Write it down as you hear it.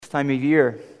time of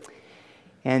year.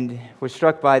 And we're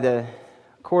struck by the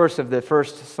chorus of the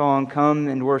first song, come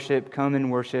and worship,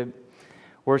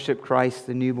 worship Christ,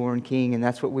 the newborn King. And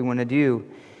that's what we want to do.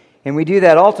 And we do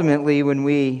that ultimately when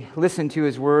we listen to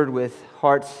His Word with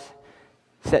hearts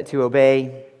set to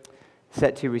obey,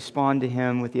 set to respond to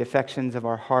Him with the affections of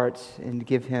our hearts and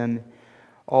give Him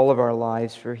all of our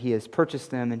lives, for He has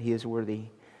purchased them and He is worthy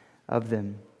of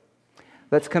them.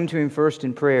 Let's come to Him first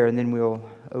in prayer, and then we'll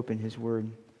open His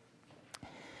Word.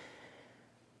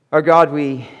 Our God,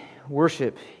 we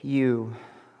worship You.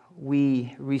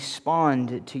 We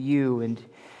respond to You and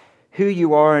who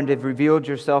You are and have revealed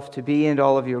Yourself to be in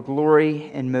all of Your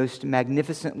glory, and most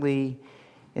magnificently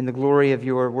in the glory of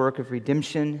Your work of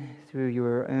redemption through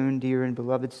Your own dear and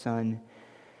beloved Son,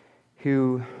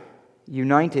 who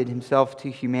united Himself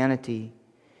to humanity.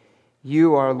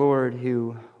 You, our Lord,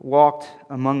 who walked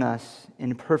among us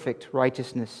in perfect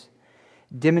righteousness,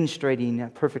 demonstrating a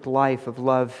perfect life of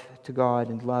love to God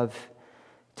and love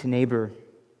to neighbor,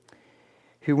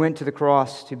 who went to the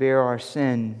cross to bear our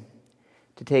sin,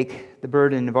 to take the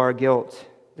burden of our guilt,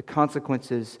 the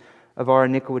consequences of our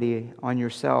iniquity on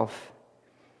Yourself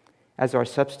as our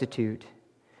substitute,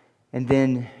 and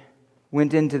then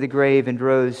went into the grave and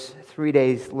rose 3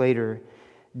 days later,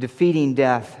 defeating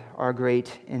death, our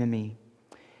great enemy,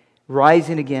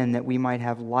 rising again that we might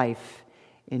have life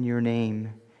in Your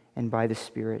name and by the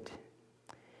Spirit.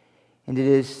 And it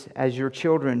is as Your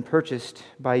children purchased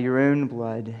by Your own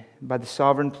blood, by the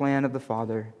sovereign plan of the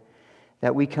Father,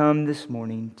 that we come this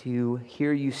morning to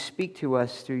hear You speak to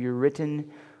us through Your written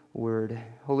Word.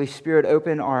 Holy Spirit,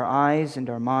 open our eyes and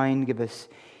our mind, give us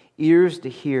ears to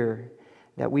hear,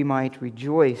 that we might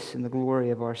rejoice in the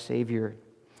glory of our Savior.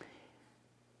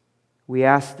 We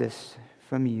ask this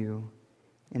from You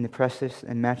in the precious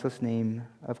and matchless name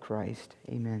of Christ.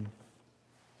 Amen.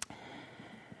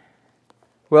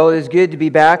 Well, it is good to be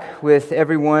back with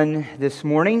everyone this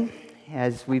morning,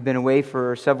 as we've been away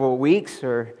for several weeks,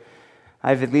 or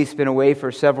I've at least been away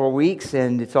for several weeks,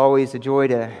 and it's always a joy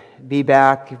to be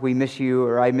back. We miss you,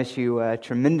 or I miss you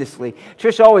tremendously.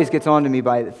 Trish always gets on to me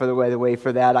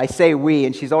for that. I say we,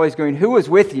 and she's always going, "Who was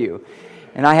with you?"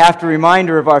 And I have to remind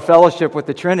her of our fellowship with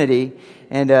the Trinity,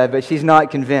 but she's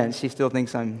not convinced. She still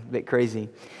thinks I'm a bit crazy.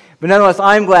 But nonetheless,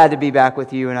 I'm glad to be back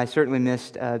with you, and I certainly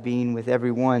missed being with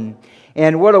everyone.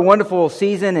 And what a wonderful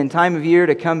season and time of year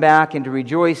to come back and to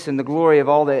rejoice in the glory of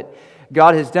all that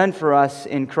God has done for us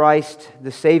in Christ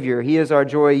the Savior. He is our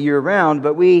joy year-round,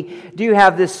 but we do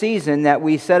have this season that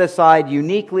we set aside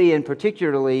uniquely and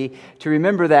particularly to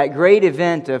remember that great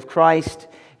event of Christ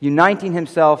uniting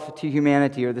Himself to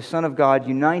humanity, or the Son of God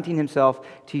uniting Himself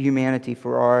to humanity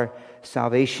for our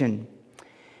salvation.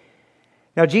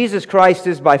 Now, Jesus Christ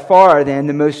is by far, then,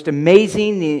 the most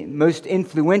amazing, the most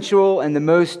influential, and the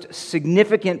most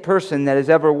significant person that has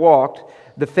ever walked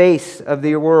the face of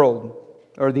the world,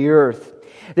 or the earth.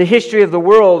 The history of the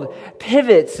world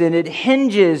pivots and it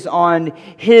hinges on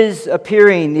His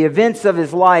appearing, the events of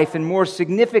His life, and more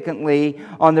significantly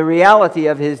on the reality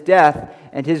of His death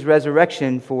and His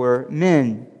resurrection for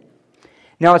men.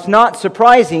 Now, it's not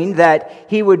surprising that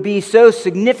He would be so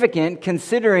significant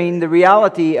considering the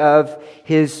reality of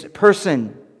His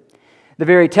person. The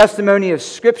very testimony of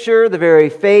Scripture, the very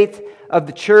faith of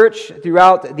the church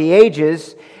throughout the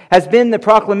ages has been the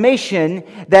proclamation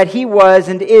that He was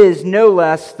and is no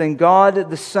less than God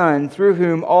the Son, through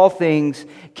whom all things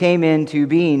came into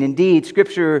being. Indeed,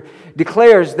 Scripture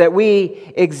declares that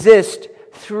we exist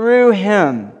through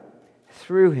Him.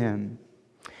 Through Him.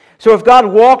 So if God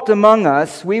walked among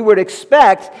us, we would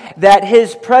expect that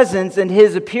His presence and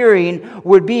His appearing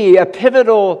would be a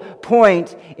pivotal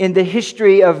point in the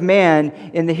history of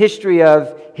man, in the history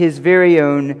of His very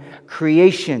own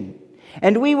creation.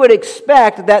 And we would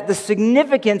expect that the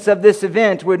significance of this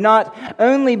event would not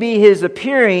only be His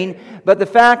appearing, but the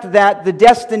fact that the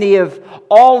destiny of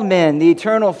all men, the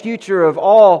eternal future of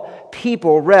all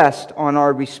people, rest on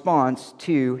our response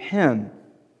to Him.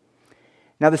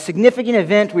 Now, the significant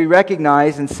event we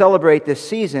recognize and celebrate this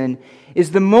season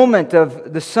is the moment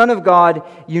of the Son of God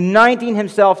uniting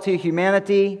Himself to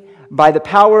humanity by the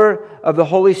power of the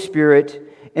Holy Spirit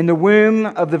in the womb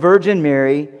of the Virgin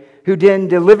Mary, who then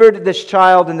delivered this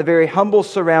child in the very humble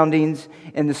surroundings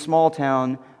in the small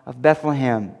town of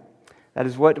Bethlehem. That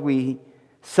is what we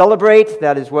celebrate.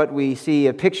 That is what we see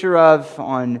a picture of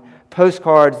on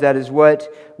postcards. That is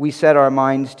what we set our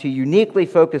minds to uniquely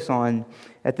focus on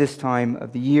at this time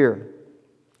of the year.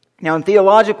 Now, in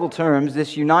theological terms,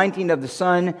 this uniting of the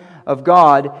Son of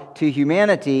God to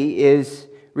humanity is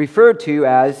referred to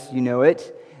as, you know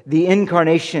it, the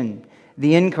Incarnation.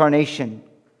 The Incarnation.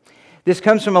 This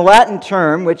comes from a Latin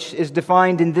term which is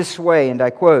defined in this way, and I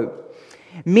quote,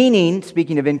 meaning,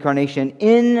 speaking of incarnation,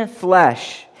 in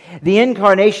flesh. The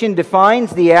incarnation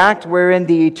defines the act wherein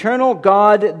the eternal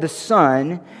God the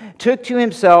Son took to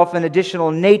himself an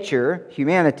additional nature,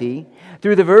 humanity,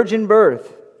 through the virgin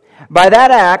birth. By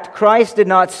that act, Christ did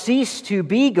not cease to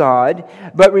be God,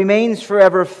 but remains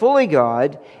forever fully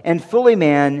God and fully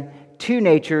man, two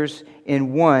natures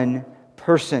in one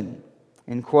person.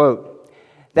 End quote.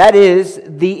 That is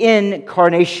the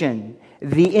incarnation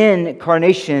of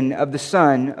the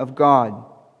Son of God.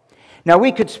 Now,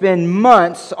 we could spend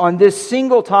months on this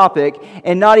single topic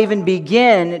and not even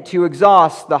begin to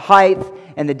exhaust the height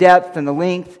and the depth and the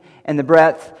length and the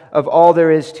breadth of all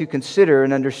there is to consider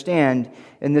and understand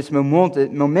in this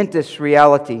momentous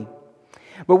reality.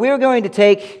 But we're going to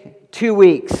take 2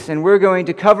 weeks and we're going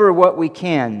to cover what we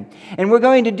can. And we're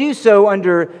going to do so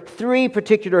under 3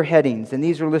 particular headings, and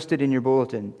these are listed in your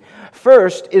bulletin.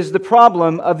 First is the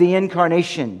problem of the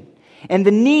incarnation and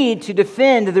the need to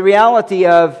defend the reality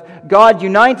of God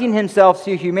uniting himself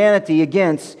to humanity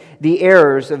against the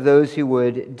errors of those who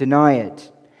would deny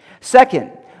it.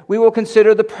 Second, we will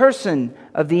consider the person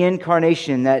of the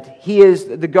incarnation, that he is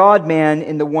the God-man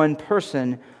in the one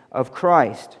person of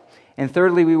Christ. And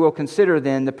thirdly, we will consider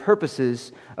then the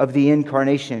purposes of the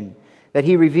incarnation, that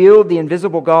he revealed the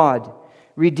invisible God,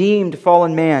 redeemed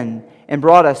fallen man, and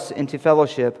brought us into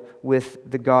fellowship with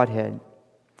the Godhead.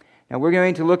 Now, we're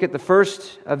going to look at the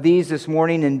first of these this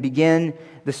morning and begin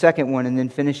the second one and then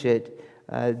finish it,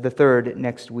 the third,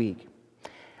 next week.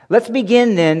 Let's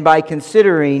begin then by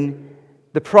considering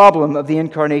the problem of the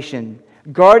incarnation,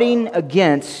 guarding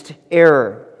against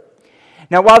error.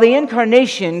 Now, while the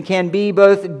incarnation can be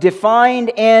both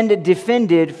defined and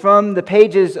defended from the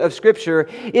pages of Scripture,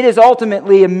 it is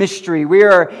ultimately a mystery. We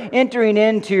are entering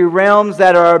into realms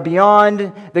that are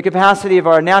beyond the capacity of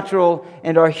our natural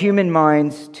and our human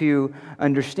minds to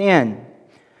understand.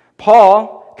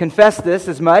 Paul confessed this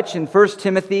as much in 1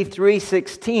 Timothy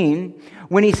 3:16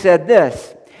 when he said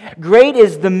this, "Great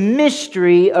is the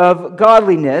mystery of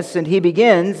godliness," and he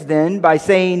begins then by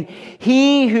saying,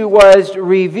 "He who was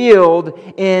revealed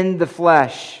in the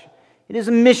flesh." It is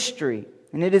a mystery,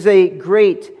 and it is a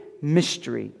great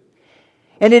mystery.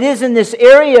 And it is in this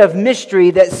area of mystery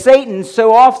that Satan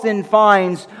so often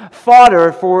finds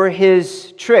fodder for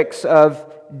his tricks of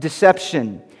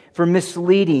deception, for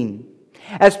misleading.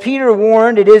 As Peter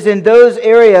warned, it is in those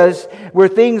areas where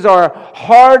things are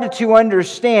hard to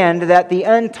understand that the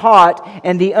untaught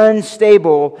and the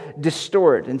unstable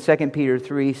distort, in 2 Peter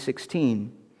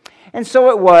 3:16. And so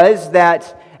it was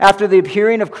that after the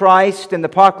appearing of Christ and the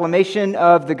proclamation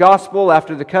of the gospel,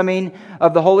 after the coming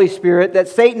of the Holy Spirit, that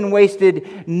Satan wasted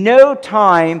no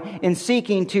time in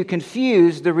seeking to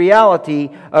confuse the reality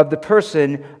of the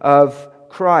person of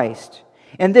Christ.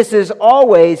 And this is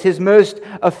always his most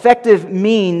effective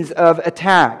means of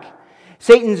attack.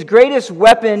 Satan's greatest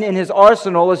weapon in his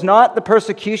arsenal is not the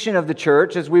persecution of the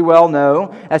church, as we well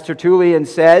know. As Tertullian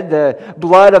said, the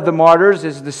blood of the martyrs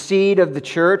is the seed of the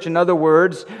church. In other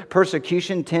words,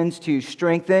 persecution tends to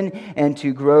strengthen and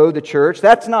to grow the church.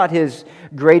 That's not his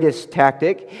greatest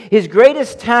tactic. His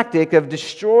greatest tactic of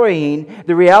destroying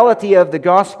the reality of the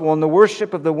gospel and the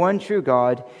worship of the one true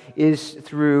God is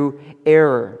through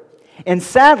error. And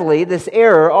sadly, this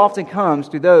error often comes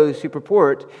to those who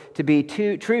purport to be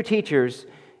true teachers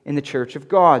in the church of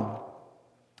God.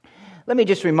 Let me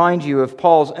just remind you of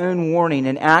Paul's own warning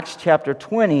in Acts chapter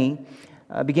 20,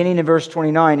 beginning in verse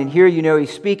 29. And here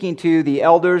he's speaking to the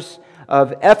elders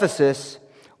of Ephesus,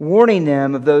 warning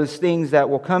them of those things that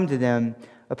will come to them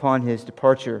upon his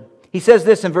departure. He says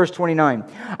this in verse 29,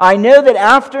 "I know that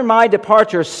after my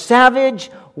departure,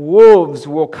 savage wolves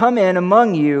will come in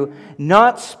among you,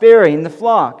 not sparing the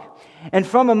flock. And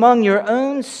from among your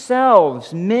own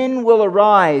selves men will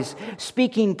arise,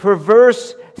 speaking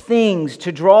perverse things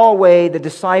to draw away the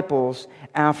disciples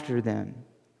after them."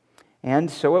 And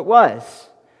so it was.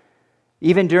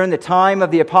 Even during the time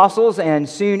of the apostles and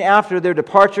soon after their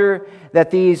departure,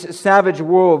 that these savage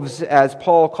wolves, as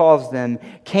Paul calls them,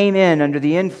 came in under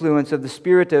the influence of the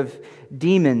spirit of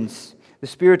demons, the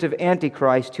spirit of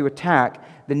Antichrist, to attack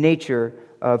the nature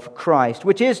of Christ,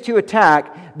 which is to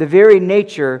attack the very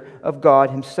nature of God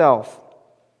himself.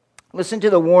 Listen to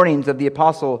the warnings of the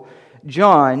apostle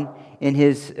John in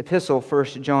his epistle,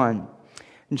 1 John.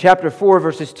 In chapter 4,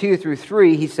 verses 2 through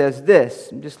 3, he says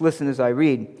this. Just listen as I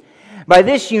read. "By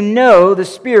this you know the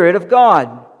Spirit of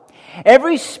God.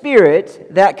 Every spirit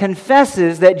that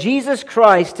confesses that Jesus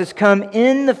Christ has come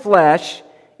in the flesh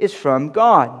is from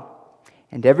God.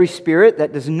 And every spirit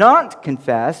that does not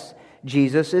confess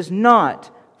Jesus is not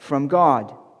from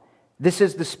God. This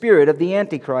is the spirit of the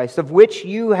Antichrist, of which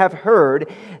you have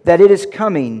heard that it is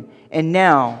coming, and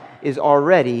now is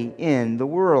already in the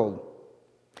world.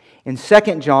 In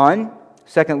 2 John,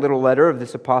 second little letter of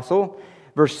this apostle,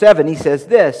 verse 7, he says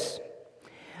this,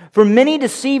 "For many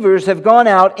deceivers have gone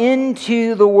out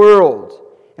into the world."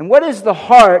 And what is the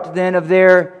heart then of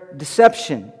their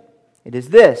deception? It is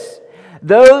this: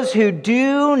 those who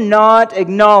do not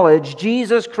acknowledge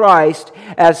Jesus Christ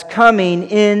as coming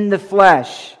in the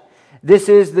flesh. This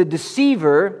is the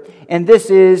deceiver, and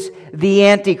this is the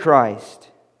Antichrist.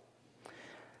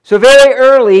 So very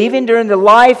early, even during the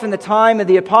life and the time of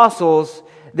the apostles,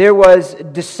 there was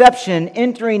deception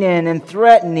entering in and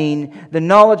threatening the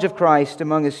knowledge of Christ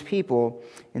among His people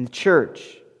in the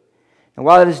church. And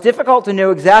while it is difficult to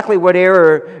know exactly what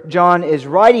error John is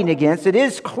writing against, it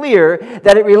is clear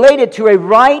that it related to a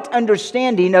right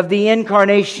understanding of the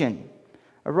incarnation.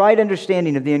 A right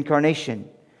understanding of the incarnation.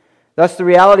 Thus, the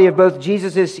reality of both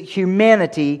Jesus'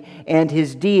 humanity and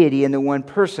His deity in the one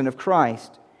person of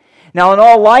Christ. Now, in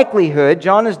all likelihood,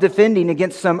 John is defending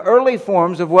against some early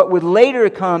forms of what would later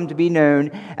come to be known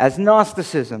as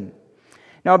Gnosticism.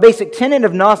 Now, a basic tenet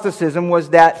of Gnosticism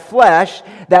was that flesh,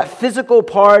 that physical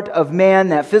part of man,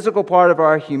 that physical part of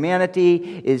our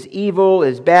humanity is evil,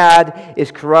 is bad,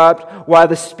 is corrupt, while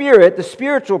the spirit, the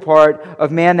spiritual part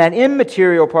of man, that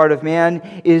immaterial part of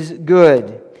man, is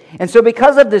good. And so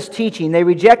because of this teaching, they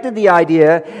rejected the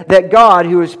idea that God,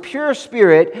 who is pure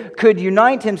spirit, could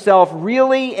unite Himself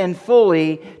really and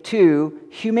fully to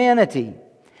humanity.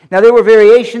 Now, there were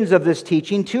variations of this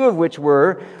teaching, two of which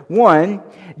were, one,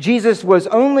 Jesus was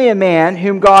only a man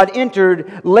whom God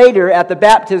entered later at the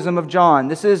baptism of John.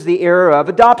 This is the era of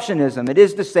adoptionism. It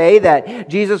is to say that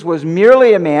Jesus was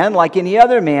merely a man like any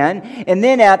other man, and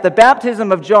then at the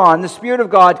baptism of John, the Spirit of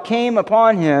God came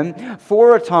upon him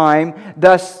for a time,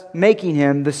 thus making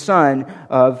him the Son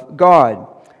of God.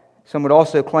 Some would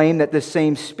also claim that this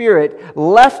same Spirit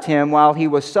left him while he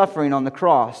was suffering on the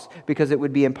cross, because it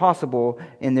would be impossible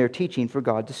in their teaching for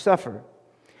God to suffer.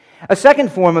 A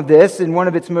second form of this, in one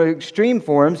of its more extreme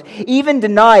forms, even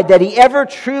denied that He ever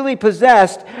truly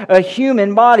possessed a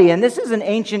human body. And this is an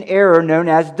ancient error known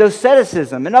as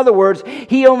Doceticism. In other words,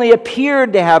 He only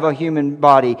appeared to have a human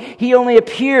body. He only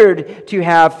appeared to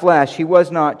have flesh. He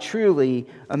was not truly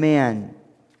a man.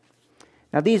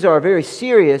 Now, these are very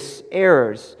serious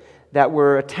errors that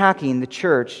were attacking the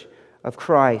church of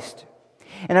Christ.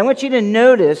 And I want you to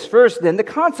notice first then the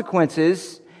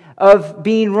consequences of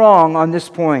being wrong on this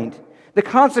point. The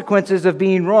consequences of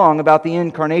being wrong about the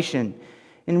incarnation,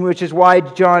 in which is why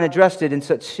John addressed it in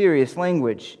such serious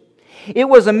language. It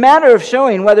was a matter of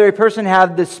showing whether a person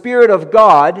had the Spirit of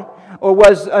God or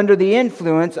was under the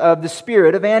influence of the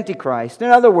spirit of Antichrist. In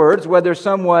other words, whether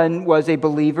someone was a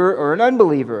believer or an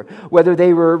unbeliever, whether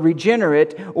they were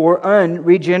regenerate or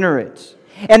unregenerate.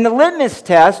 And the litmus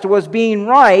test was being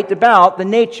right about the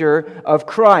nature of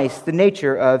Christ, the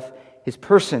nature of His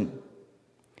person.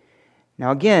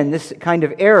 Now again, this kind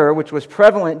of error, which was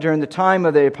prevalent during the time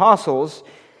of the apostles,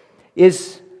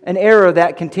 is an error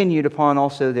that continued upon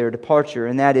also their departure,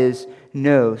 and that is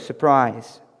no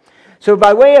surprise. So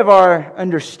by way of our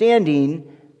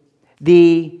understanding,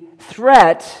 the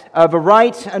threat of a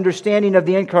right understanding of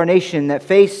the incarnation that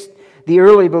faced the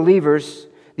early believers,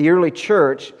 the early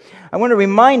church, I want to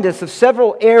remind us of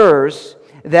several errors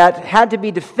that had to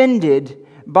be defended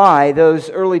by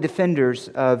those early defenders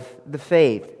of the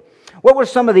faith. What were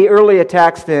some of the early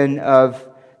attacks then of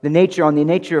the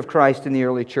nature of Christ in the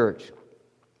early church?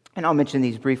 And I'll mention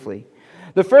these briefly.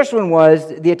 The first one was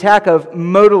the attack of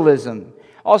modalism,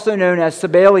 also known as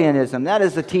Sabellianism. That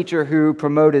is the teacher who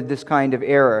promoted this kind of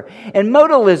error. And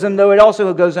modalism, though it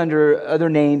also goes under other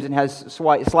names and has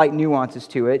slight nuances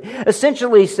to it,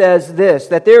 essentially says this,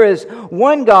 that there is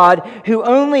one God who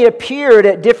only appeared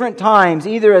at different times,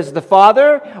 either as the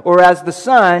Father or as the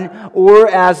Son or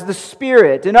as the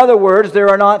Spirit. In other words, there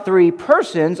are not three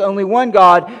persons, only one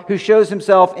God who shows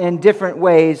Himself in different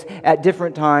ways at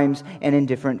different times and in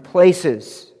different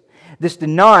places. This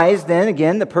denies, then,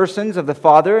 again, the persons of the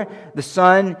Father, the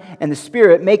Son, and the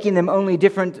Spirit, making them only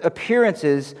different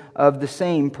appearances of the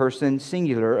same person,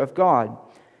 singular, of God.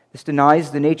 This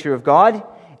denies the nature of God,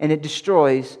 and it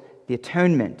destroys the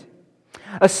atonement.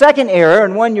 A second error,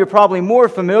 and one you're probably more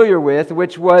familiar with,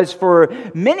 which was for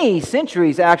many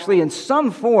centuries, actually, in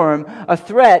some form, a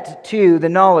threat to the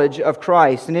knowledge of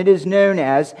Christ, and it is known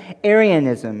as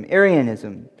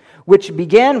Arianism. which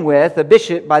began with a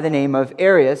bishop by the name of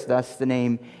Arius, thus the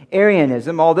name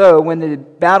Arianism, although when the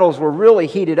battles were really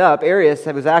heated up, Arius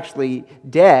was actually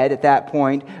dead at that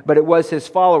point, but it was his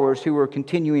followers who were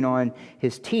continuing on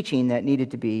his teaching that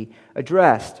needed to be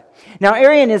addressed. Now,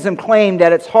 Arianism claimed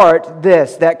at its heart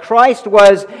this, that Christ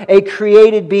was a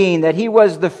created being, that he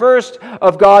was the first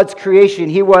of God's creation.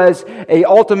 He was an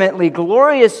ultimately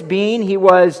glorious being. He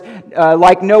was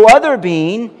like no other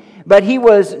being, but he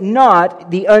was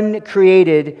not the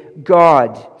uncreated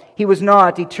God. He was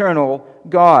not eternal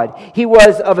God. He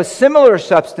was of a similar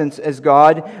substance as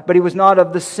God, but he was not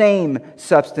of the same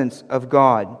substance of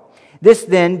God. This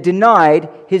then denied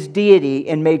his deity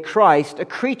and made Christ a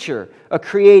creature, a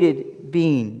created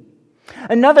being.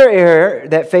 Another error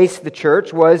that faced the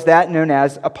church was that known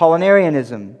as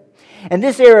Apollinarianism. And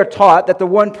this error taught that the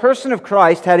one person of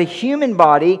Christ had a human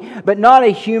body, but not a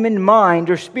human mind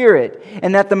or spirit,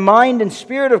 and that the mind and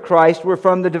spirit of Christ were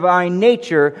from the divine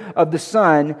nature of the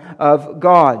Son of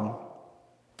God.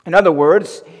 In other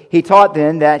words, he taught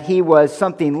then that he was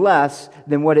something less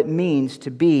than what it means to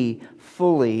be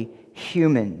fully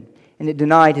human, and it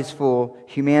denied his full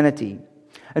humanity.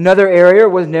 Another area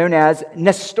was known as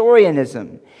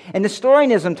Nestorianism. And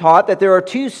Nestorianism taught that there are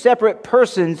two separate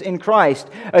persons in Christ,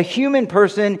 a human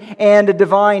person and a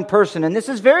divine person. And this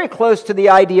is very close to the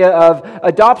idea of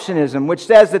adoptionism, which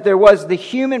says that there was the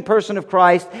human person of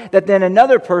Christ, that then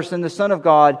another person, the Son of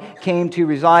God, came to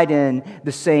reside in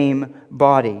the same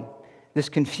body. This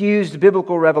confused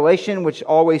biblical revelation, which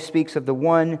always speaks of the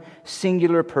one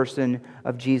singular person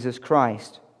of Jesus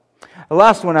Christ. The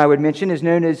last one I would mention is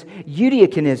known as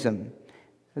Judaism.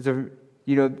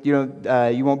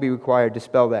 You won't be required to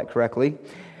spell that correctly.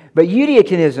 But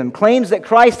Judaism claims that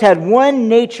Christ had one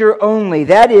nature only.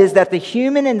 That is, that the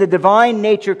human and the divine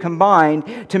nature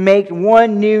combined to make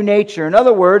one new nature. In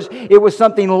other words, it was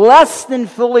something less than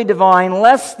fully divine,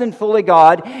 less than fully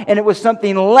God, and it was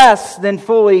something less than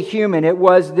fully human. It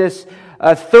was this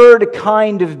third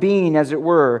kind of being, as it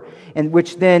were, and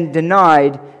which then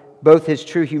denied both his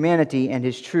true humanity and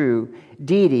his true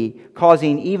deity,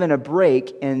 causing even a break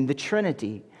in the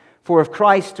Trinity. For if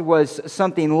Christ was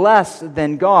something less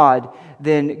than God,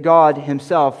 then God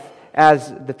himself,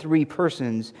 as the three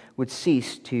persons, would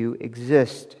cease to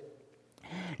exist.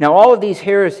 Now, all of these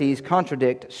heresies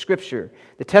contradict Scripture,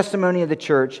 the testimony of the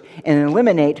church, and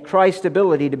eliminate Christ's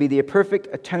ability to be the perfect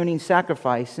atoning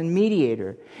sacrifice and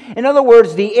mediator. In other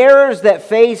words, the errors that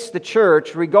face the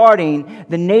church regarding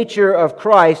the nature of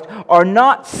Christ are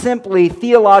not simply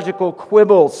theological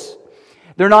quibbles.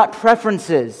 They're not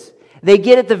preferences. They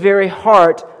get at the very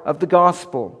heart of the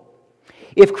gospel.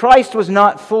 If Christ was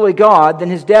not fully God, then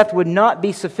his death would not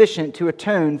be sufficient to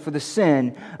atone for the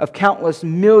sin of countless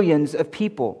millions of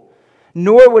people,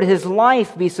 nor would his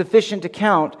life be sufficient to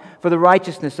count for the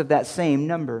righteousness of that same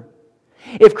number.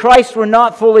 If Christ were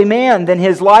not fully man, then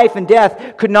his life and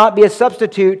death could not be a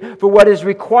substitute for what is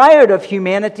required of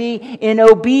humanity in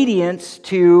obedience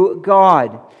to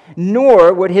God,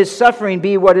 nor would his suffering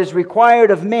be what is required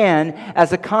of man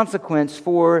as a consequence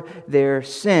for their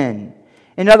sin.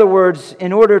 In other words,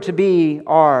 in order to be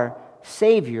our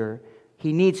Savior,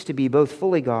 he needs to be both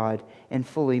fully God and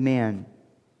fully man.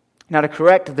 Now, to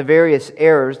correct the various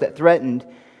errors that threatened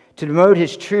to demote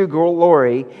his true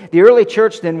glory, the early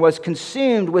church then was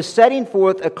consumed with setting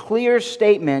forth a clear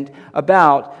statement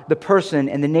about the person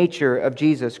and the nature of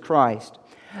Jesus Christ.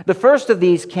 The first of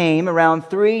these came around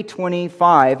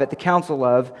 325 at the Council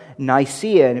of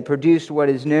Nicaea, and it produced what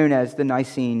is known as the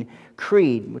Nicene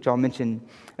Creed, which I'll mention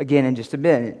again in just a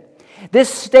minute. This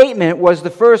statement was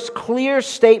the first clear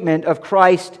statement of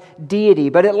Christ's deity,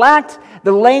 but it lacked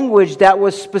the language that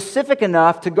was specific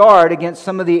enough to guard against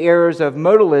some of the errors of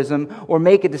modalism or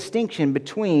make a distinction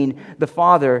between the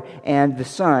Father and the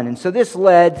Son. And so this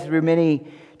led, through many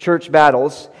church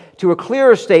battles, to a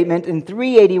clearer statement in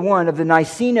 381 of the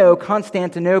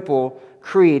Niceno-Constantinople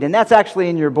Creed. And that's actually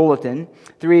in your bulletin,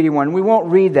 381. We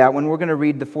won't read that one. We're going to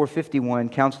read the 451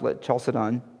 Council at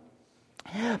Chalcedon.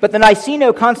 But the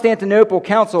Niceno-Constantinople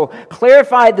Council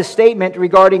clarified the statement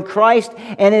regarding Christ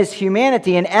and his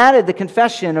humanity and added the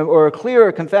confession, or a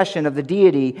clearer confession, of the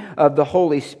deity of the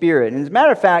Holy Spirit. And as a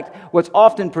matter of fact, what's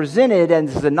often presented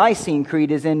as the Nicene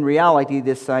Creed is in reality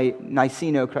this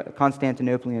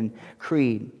Niceno-Constantinopolitan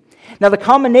Creed. Now, the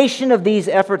culmination of these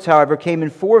efforts, however, came in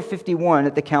 451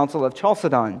 at the Council of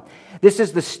Chalcedon. This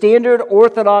is the standard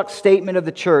Orthodox statement of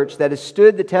the church that has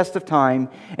stood the test of time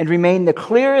and remained the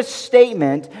clearest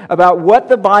statement about what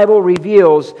the Bible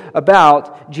reveals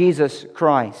about Jesus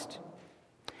Christ.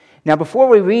 Now, before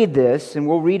we read this, and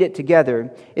we'll read it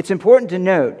together, it's important to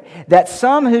note that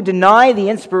some who deny the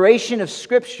inspiration of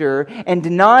Scripture and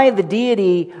deny the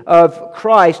deity of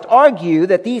Christ argue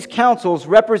that these councils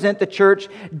represent the church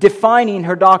defining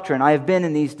her doctrine. I have been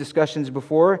in these discussions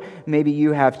before. Maybe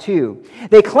you have too.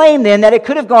 They claim then that it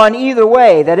could have gone either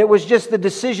way, that it was just the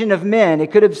decision of men.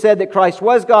 It could have said that Christ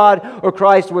was God or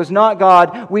Christ was not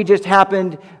God. We just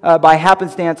happened, by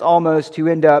happenstance almost, to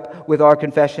end up with our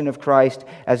confession of Christ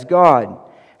as God.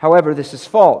 However, this is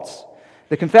false.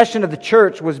 The confession of the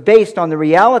church was based on the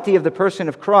reality of the person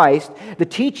of Christ, the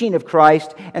teaching of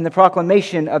Christ, and the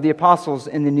proclamation of the apostles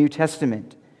in the New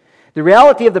Testament. The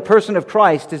reality of the person of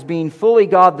Christ as being fully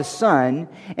God the Son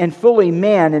and fully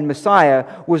man and Messiah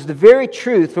was the very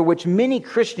truth for which many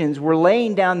Christians were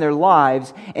laying down their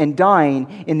lives and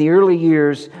dying in the early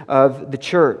years of the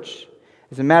church.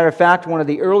 As a matter of fact, one of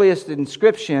the earliest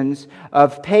inscriptions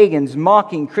of pagans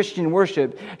mocking Christian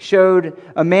worship showed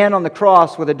a man on the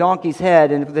cross with a donkey's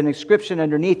head and with an inscription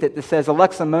underneath it that says,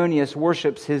 Alexamonius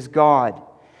worships his God.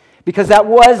 Because that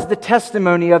was the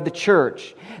testimony of the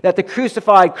church, that the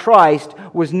crucified Christ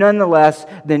was none the less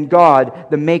than God,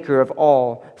 the maker of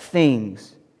all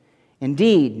things.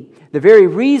 Indeed, the very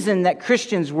reason that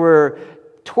Christians were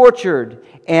tortured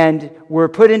and were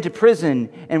put into prison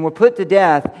and were put to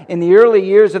death in the early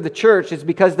years of the church is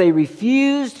because they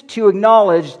refused to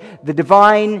acknowledge the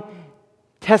divine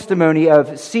testimony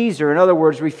of Caesar. In other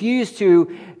words, refused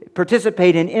to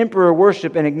participate in emperor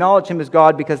worship and acknowledge him as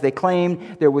God because they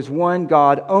claimed there was one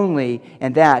God only,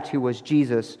 and that who was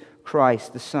Jesus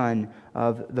Christ, the Son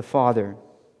of the Father.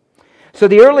 So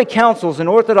the early councils and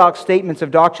orthodox statements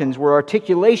of doctrines were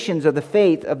articulations of the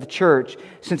faith of the church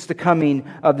since the coming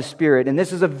of the Spirit. And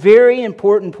this is a very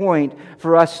important point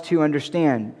for us to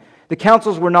understand. The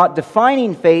councils were not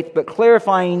defining faith, but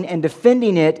clarifying and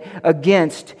defending it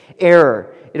against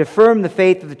error. It affirmed the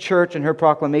faith of the church and her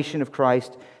proclamation of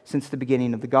Christ since the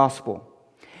beginning of the gospel.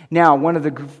 Now, one of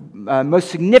the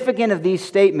most significant of these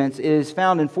statements is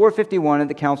found in 451 of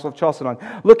the Council of Chalcedon.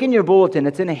 Look in your bulletin.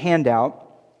 It's in a handout.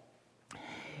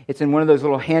 It's in one of those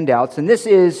little handouts, and this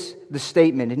is the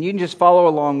statement, and you can just follow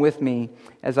along with me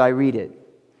as I read it,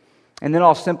 and then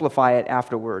I'll simplify it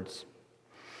afterwards.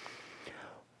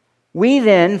 We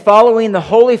then, following the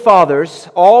Holy Fathers,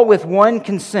 all with one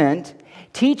consent,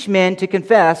 teach men to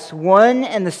confess one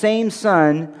and the same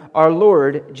Son, our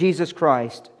Lord Jesus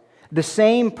Christ, the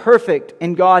same perfect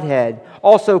in Godhead,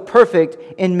 also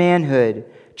perfect in manhood,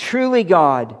 truly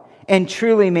God and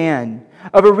truly man,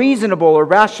 of a reasonable or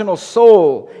rational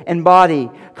soul and body,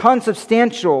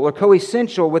 consubstantial or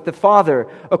coessential with the Father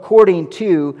according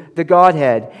to the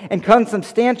Godhead, and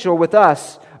consubstantial with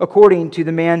us according to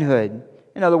the manhood.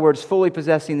 In other words, fully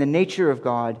possessing the nature of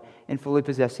God and fully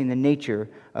possessing the nature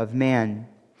of man.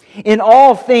 In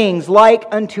all things like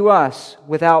unto us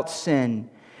without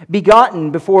sin, begotten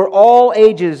before all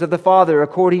ages of the Father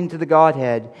according to the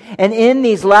Godhead, and in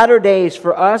these latter days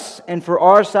for us and for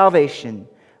our salvation,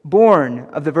 born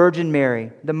of the Virgin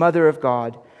Mary, the Mother of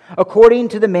God, according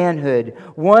to the manhood,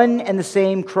 one and the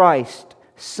same Christ,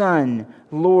 Son,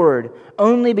 Lord,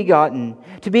 only begotten,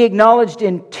 to be acknowledged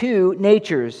in two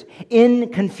natures,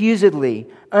 inconfusedly,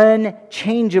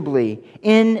 unchangeably,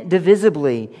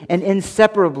 indivisibly, and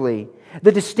inseparably,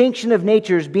 the distinction of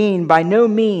natures being by no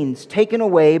means taken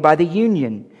away by the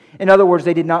union. In other words,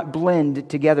 they did not blend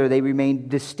together, they remained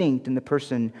distinct in the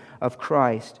person of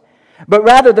Christ. But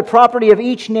rather the property of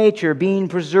each nature being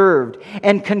preserved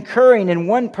and concurring in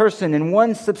one person in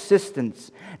one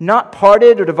subsistence, not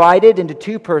parted or divided into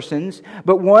two persons,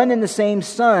 but one and the same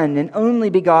Son and only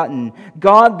begotten,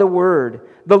 God the Word,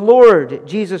 the Lord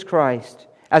Jesus Christ,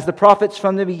 as the prophets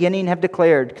from the beginning have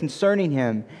declared concerning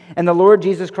him, and the Lord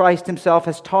Jesus Christ himself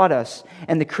has taught us,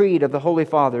 and the creed of the Holy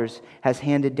Fathers has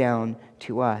handed down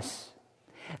to us.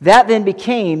 That then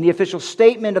became the official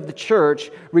statement of the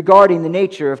church regarding the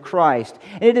nature of Christ.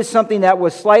 And it is something that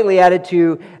was slightly added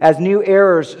to as new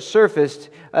errors surfaced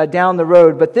down the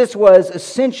road, but this was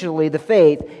essentially the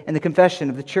faith and the confession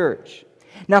of the church.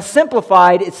 Now,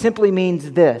 simplified, it simply means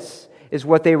this, is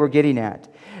what they were getting at.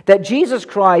 That Jesus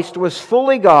Christ was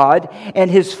fully God,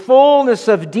 and his fullness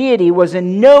of deity was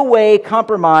in no way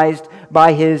compromised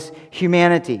by his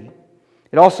humanity.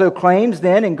 It also claims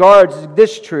then and guards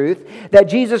this truth that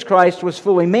Jesus Christ was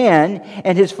fully man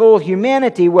and his full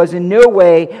humanity was in no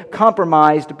way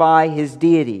compromised by his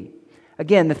deity.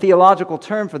 Again, the theological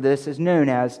term for this is known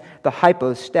as the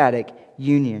hypostatic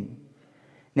union.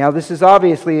 Now, there is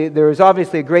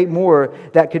obviously a great more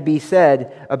that could be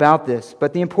said about this,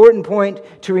 but the important point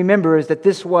to remember is that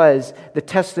this was the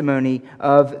testimony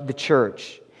of the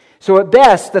church. So at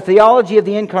best, the theology of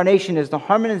the incarnation is the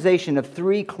harmonization of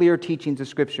three clear teachings of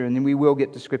Scripture, and then we will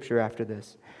get to Scripture after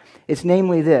this. It's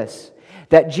namely this,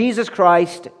 that Jesus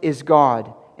Christ is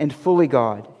God and fully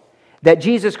God, that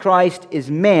Jesus Christ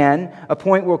is man, a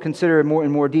point we'll consider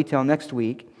in more detail next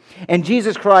week, and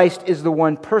Jesus Christ is the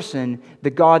one person,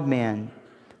 the God-man,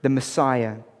 the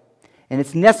Messiah. And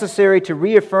it's necessary to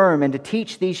reaffirm and to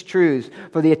teach these truths,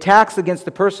 for the attacks against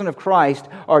the person of Christ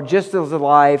are just as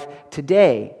alive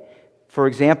today. For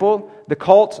example, the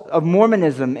cult of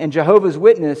Mormonism and Jehovah's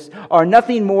Witness are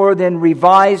nothing more than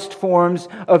revised forms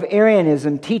of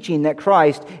Arianism teaching that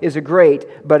Christ is a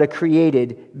great but a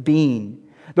created being.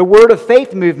 The Word of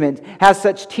Faith movement has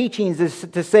such teachings as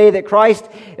to say that Christ,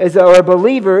 as a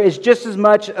believer, is just as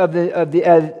much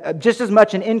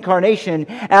an incarnation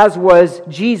as was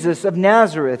Jesus of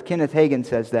Nazareth. Kenneth Hagin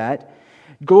says that.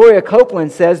 Gloria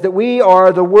Copeland says that we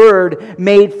are the Word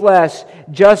made flesh,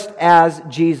 just as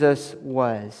Jesus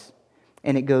was.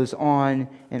 And it goes on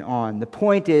and on. The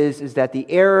point is that the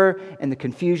error and the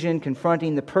confusion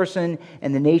confronting the person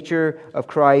and the nature of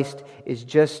Christ is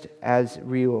just as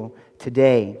real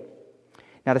today.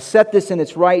 Now, to set this in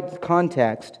its right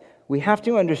context, we have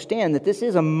to understand that this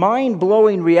is a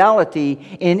mind-blowing reality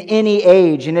in any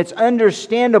age, and it's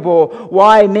understandable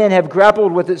why men have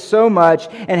grappled with it so much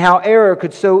and how error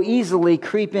could so easily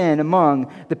creep in among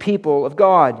the people of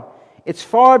God. It's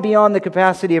far beyond the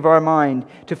capacity of our mind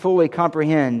to fully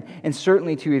comprehend and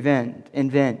certainly to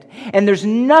invent. And there's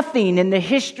nothing in the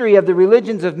history of the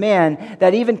religions of man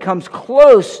that even comes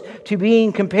close to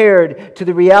being compared to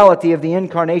the reality of the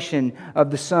incarnation of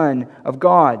the Son of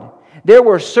God. There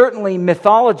were certainly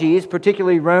mythologies,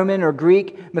 particularly Roman or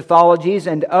Greek mythologies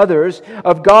and others,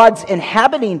 of gods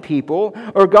inhabiting people,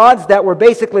 or gods that were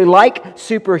basically like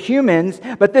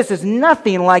superhumans, but this is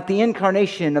nothing like the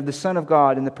incarnation of the Son of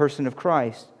God in the person of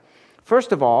Christ.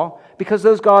 First of all, because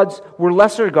those gods were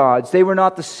lesser gods. They were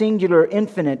not the singular,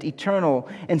 infinite, eternal,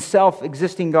 and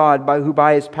self-existing God who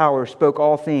by His power spoke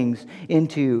all things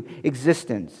into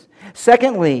existence.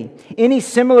 Secondly, any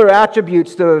similar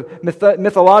attributes the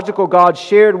mythological gods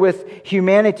shared with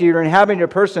humanity or inhabiting a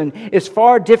person is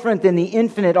far different than the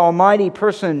infinite, almighty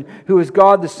person who is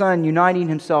God the Son, uniting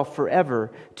Himself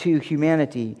forever to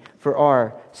humanity for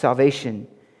our salvation.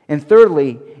 And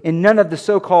thirdly, in none of the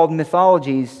so-called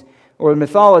mythologies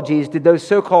did those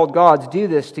so-called gods do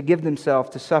this to give themselves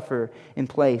to suffer in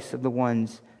place of the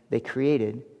ones they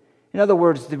created. In other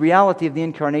words, the reality of the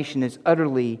incarnation is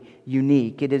utterly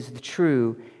unique. It is the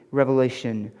true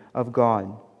revelation of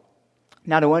God.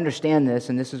 Now, to understand this,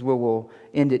 and this is where we'll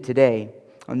end it today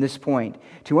on this point,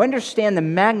 to understand the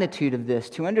magnitude of this,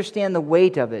 to understand the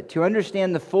weight of it, to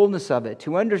understand the fullness of it,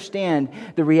 to understand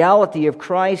the reality of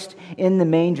Christ in the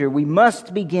manger, we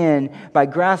must begin by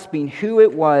grasping who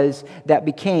it was that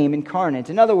became incarnate.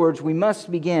 In other words, we must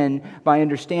begin by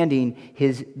understanding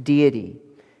His deity.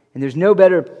 And there's no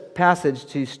better passage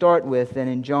to start with than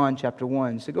in John chapter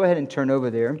 1. So go ahead and turn over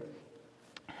there.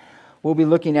 We'll be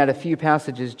looking at a few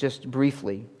passages just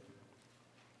briefly.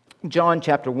 John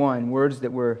chapter 1, words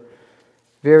that we're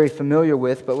very familiar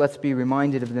with, but let's be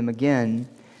reminded of them again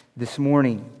this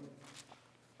morning.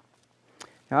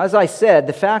 Now, as I said,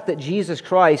 the fact that Jesus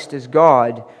Christ is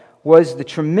God was the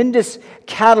tremendous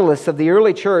catalyst of the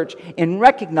early church in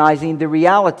recognizing the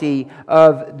reality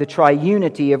of the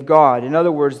triunity of God. In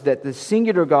other words, that the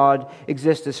singular God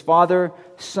exists as Father,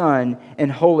 Son,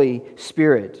 and Holy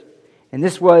Spirit. And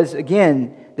this was,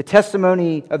 again, the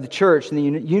testimony of the church and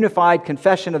the unified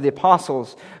confession of the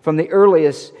apostles from the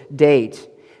earliest date.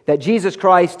 That Jesus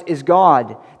Christ is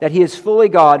God, that He is fully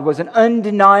God, was an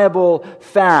undeniable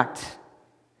fact.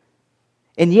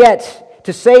 And yet,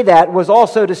 to say that was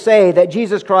also to say that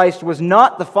Jesus Christ was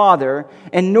not the Father,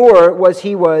 and nor was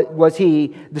He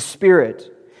the Spirit.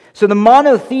 So the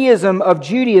monotheism of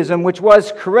Judaism, which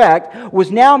was correct,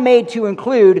 was now made to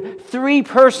include three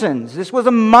persons. This was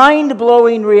a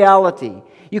mind-blowing reality.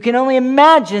 You can only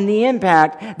imagine the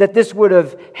impact that this would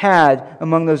have had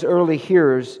among those early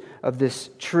hearers of this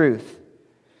truth.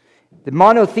 The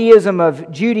monotheism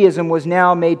of Judaism was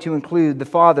now made to include the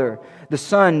Father, the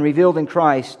Son revealed in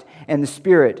Christ, and the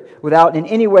Spirit, without in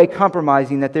any way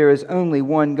compromising that there is only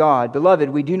one God. Beloved,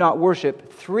 we do not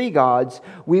worship three gods,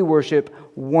 we worship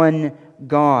one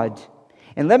God.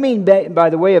 And let me, by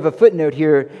the way of a footnote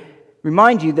here,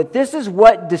 remind you that this is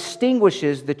what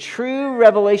distinguishes the true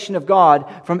revelation of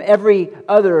God from every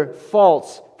other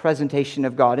false presentation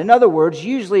of God. In other words,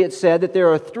 usually it's said that there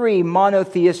are three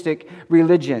monotheistic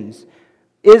religions: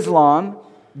 Islam,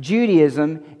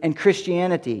 Judaism, and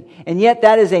Christianity. And yet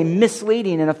that is a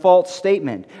misleading and a false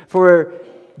statement. For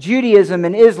Judaism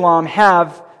and Islam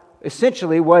have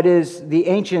essentially what is the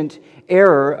ancient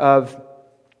error of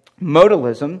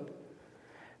modalism.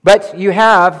 But you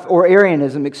have, or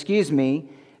Arianism,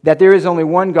 that there is only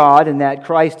one God and that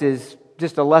Christ is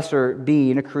just a lesser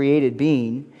being, a created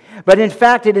being. But in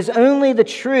fact, it is only the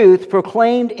truth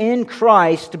proclaimed in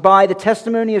Christ by the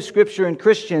testimony of Scripture and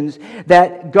Christians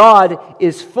that God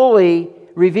is fully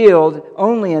revealed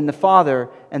only in the Father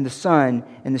and the Son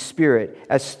and the Spirit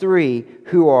as three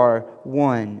who are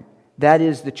one. That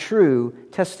is the true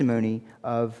testimony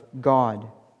of God.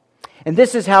 And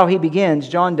this is how he begins,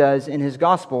 John does, in his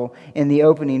gospel in the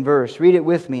opening verse. Read it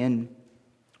with me and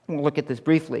we'll look at this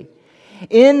briefly.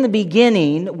 In the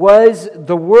beginning was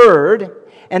the Word,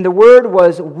 and the Word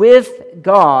was with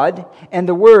God, and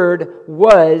the Word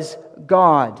was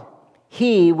God.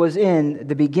 He was in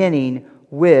the beginning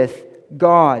with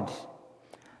God.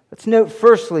 Let's note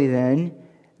firstly then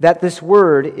that this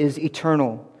Word is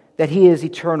eternal, that He is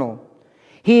eternal.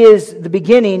 He is the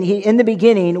beginning. In the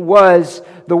beginning was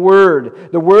the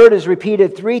Word. The Word is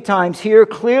repeated 3 times here,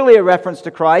 clearly a reference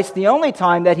to Christ. The only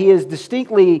time that He is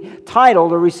distinctly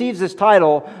titled or receives this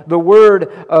title, the Word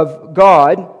of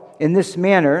God, in this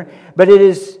manner. But it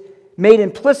is made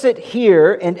implicit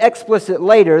here and explicit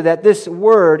later that this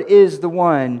Word is the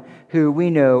one who we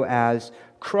know as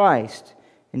Christ.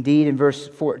 Indeed, in verse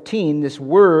 14, this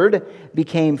Word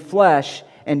became flesh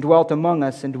and dwelt among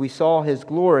us, and we saw His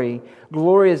glory.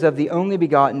 Glory is of the only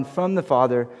begotten from the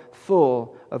Father,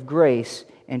 full of grace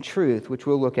and truth, which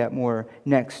we'll look at more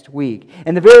next week.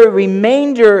 And the very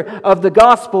remainder of the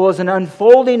gospel is an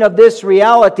unfolding of this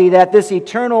reality that this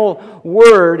eternal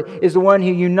Word is the one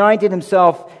who united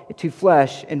Himself to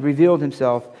flesh and revealed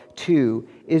Himself to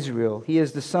Israel. He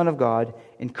is the Son of God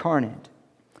incarnate.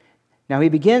 Now he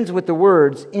begins with the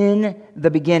words, in the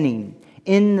beginning.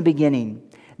 In the beginning.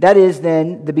 That is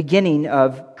then the beginning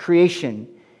of creation.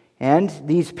 And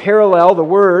these parallel the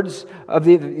words of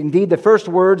the first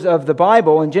words of the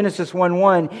Bible in Genesis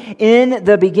 1:1. In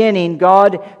the beginning,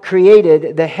 God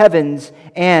created the heavens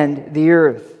and the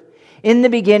earth. In the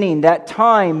beginning, that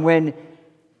time when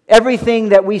everything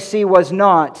that we see was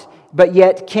not, but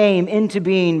yet came into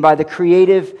being by the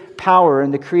creative power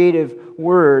and the creative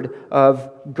word of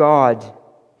God.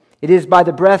 It is by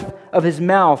the breath of His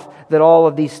mouth that all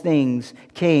of these things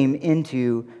came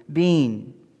into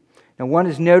being. Now, one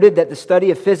has noted that the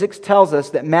study of physics tells us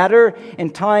that matter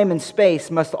and time and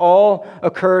space must all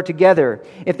occur together.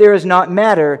 If there is not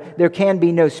matter, there can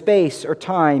be no space or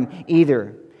time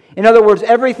either. In other words,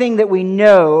 everything that we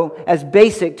know as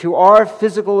basic to our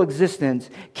physical existence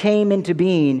came into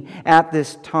being at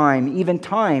this time. Even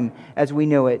time, as we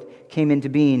know it, came into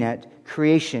being at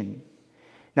creation.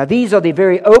 Now, these are the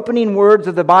very opening words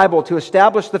of the Bible to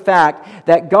establish the fact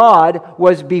that God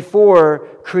was before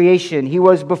creation. He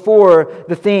was before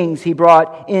the things He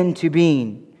brought into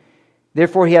being.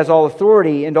 Therefore, He has all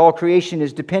authority, and all creation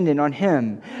is dependent on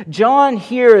Him. John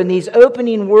here in these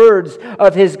opening words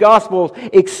of his Gospel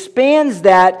expands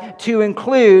that to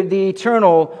include the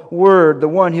eternal Word, the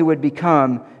one who would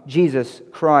become Jesus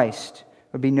Christ,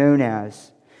 or be known as.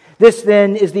 This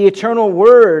then is the eternal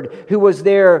Word who was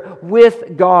there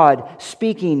with God,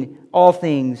 speaking all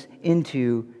things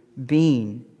into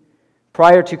being.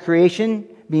 Prior to creation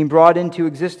being brought into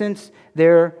existence,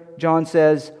 there, John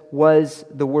says, was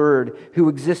the Word who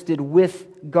existed with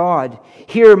God.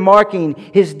 Here marking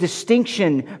His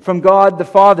distinction from God the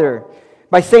Father.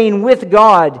 By saying with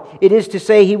God, it is to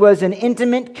say He was in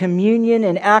intimate communion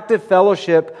and active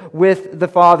fellowship with the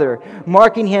Father,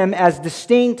 marking Him as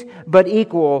distinct but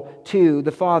equal to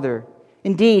the Father.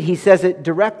 Indeed, He says it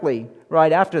directly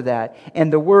right after that,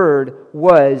 and the Word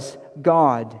was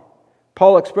God.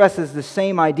 Paul expresses the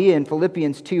same idea in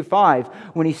Philippians 2:5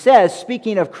 when he says,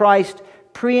 speaking of Christ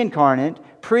pre-incarnate,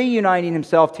 pre-uniting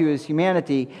Himself to His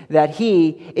humanity, that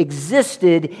He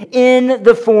existed in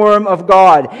the form of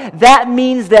God. That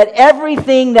means that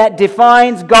everything that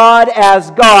defines God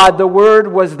as God, the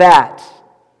Word was that.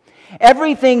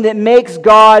 Everything that makes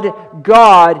God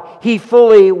God, He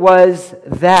fully was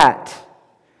that.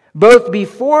 Both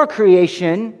before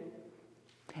creation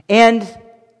and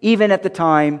even at the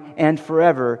time and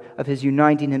forever of His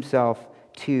uniting Himself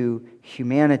to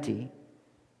humanity.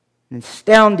 An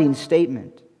astounding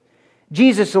statement.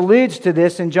 Jesus alludes to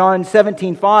this in John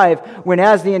 17:5, when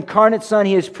as the incarnate Son,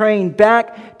 He is praying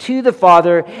back to the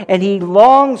Father, and He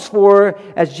longs for,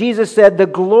 as Jesus said, the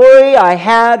glory I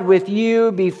had with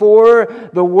you before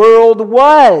the world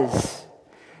was.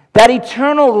 That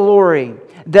eternal glory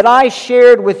that I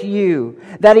shared with you,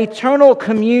 that eternal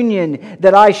communion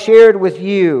that I shared with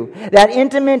you, that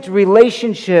intimate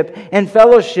relationship and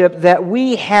fellowship that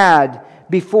we had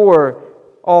before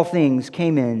all things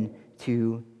came in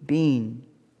into being.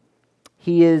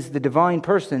 He is the divine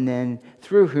person, then,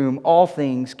 through whom all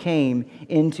things came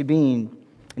into being.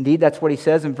 Indeed, that's what he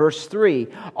says in verse 3.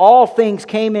 All things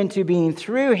came into being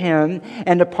through him,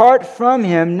 and apart from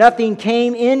him, nothing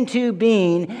came into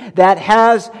being that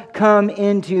has come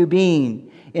into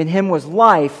being. In him was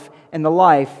life, and the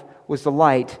life was the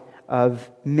light of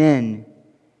men.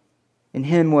 In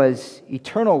him was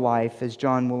eternal life, as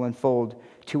John will unfold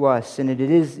to us, and it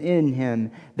is in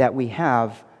him that we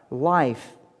have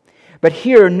life. But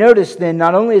here, notice then,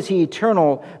 not only is he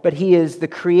eternal, but he is the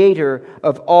creator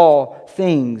of all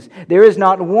things. There is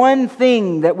not one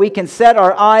thing that we can set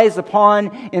our eyes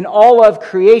upon in all of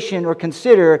creation or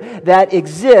consider that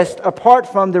exists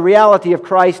apart from the reality of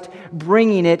Christ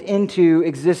bringing it into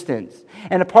existence,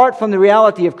 and apart from the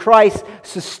reality of Christ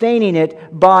sustaining it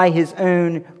by his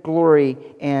own glory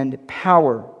and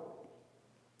power.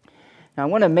 Now, I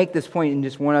want to make this point in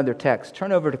just one other text.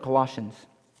 Turn over to Colossians.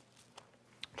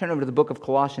 Turn over to the book of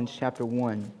Colossians chapter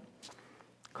 1.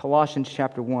 Colossians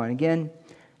chapter 1. Again,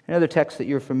 another text that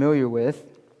you're familiar with.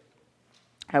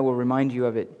 I will remind you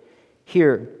of it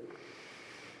here.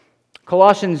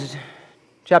 Colossians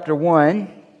chapter 1,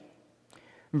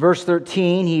 verse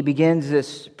 13, he begins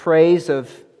this praise of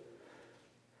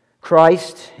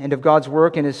Christ and of God's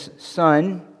work in his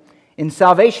Son. In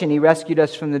salvation, he rescued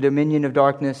us from the dominion of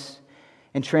darkness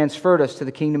and transferred us to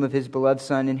the kingdom of his beloved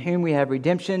Son, in whom we have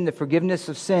redemption, the forgiveness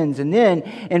of sins. And then,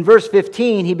 in verse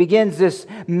 15, he begins this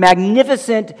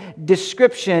magnificent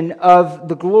description of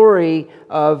the glory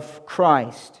of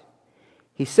Christ.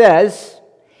 He says,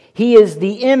 "He is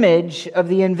the image of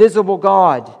the invisible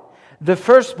God, the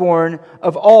firstborn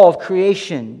of all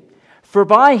creation. For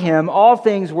by him all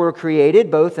things were created,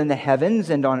 both in the heavens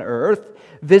and on earth,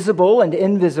 visible and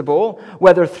invisible,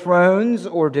 whether thrones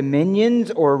or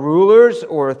dominions or rulers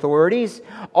or authorities.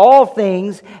 All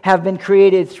things have been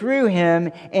created through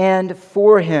him and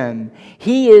for him.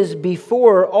 He is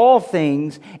before all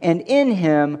things, and in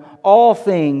him all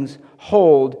things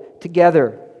hold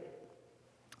together."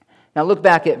 Now look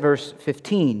back at verse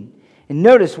 15, and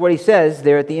notice what he says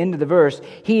there at the end of the verse.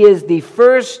 He is the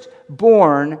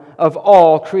firstborn of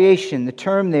all creation. The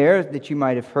term there that you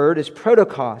might have heard is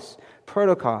protokos.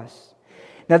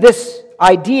 Now, this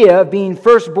idea of being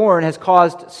firstborn has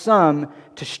caused some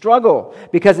to struggle,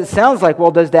 because it sounds like,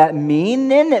 well, does that mean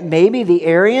then that maybe the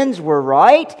Arians were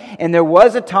right and there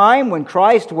was a time when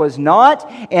Christ was not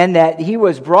and that he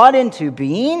was brought into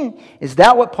being? Is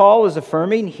that what Paul is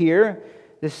affirming here?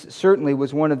 This certainly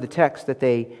was one of the texts that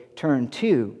they turned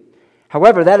to.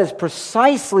 However, that is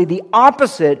precisely the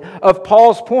opposite of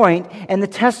Paul's point and the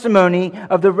testimony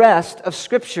of the rest of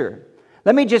Scripture.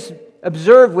 Let me just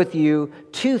observe with you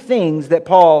two things that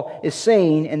Paul is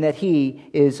saying and that he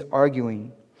is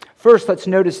arguing. First, let's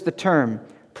notice the term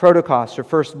protokos, or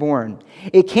firstborn.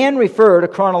 It can refer to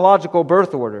chronological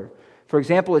birth order. For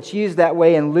example, it's used that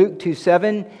way in Luke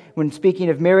 2:7 when speaking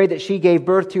of Mary, that she gave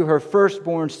birth to her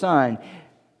firstborn son.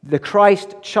 The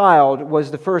Christ child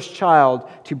was the first child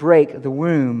to break the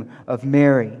womb of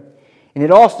Mary. And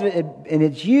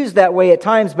it's used that way at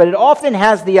times, but it often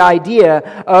has the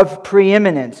idea of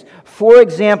preeminence. For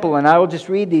example, and I will just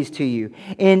read these to you.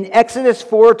 In Exodus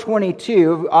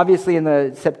 4:22, obviously in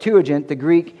the Septuagint, the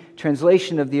Greek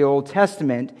translation of the Old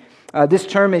Testament, this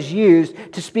term is used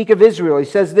to speak of Israel. He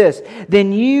says this,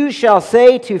 "Then you shall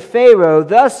say to Pharaoh,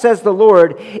 thus says the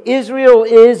Lord, Israel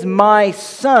is my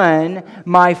son,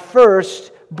 my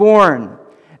firstborn,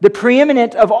 the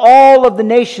preeminent of all of the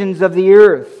nations of the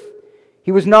earth."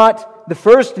 He was not the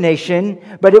first nation,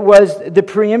 but it was the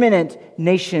preeminent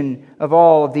nation of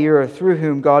all of the earth through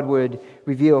whom God would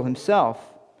reveal himself.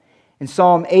 In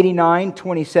Psalm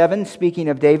 89:27, speaking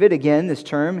of David, again, this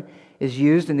term is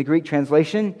used in the Greek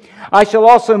translation. "I shall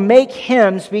also make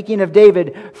him," speaking of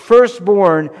David,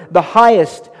 "firstborn, the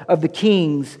highest of the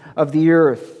kings of the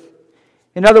earth."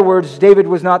 In other words, David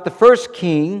was not the first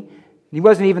king. He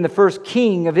wasn't even the first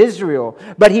king of Israel,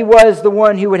 but he was the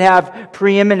one who would have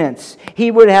preeminence.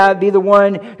 He would be the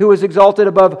one who was exalted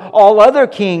above all other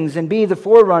kings and be the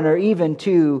forerunner even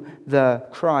to the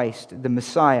Christ, the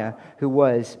Messiah who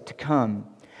was to come.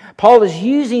 Paul is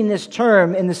using this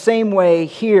term in the same way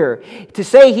here. To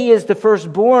say he is the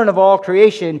firstborn of all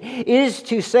creation is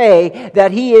to say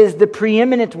that he is the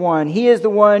preeminent one. He is the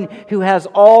one who has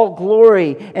all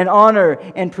glory and honor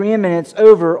and preeminence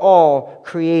over all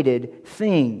created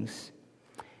things.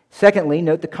 Secondly,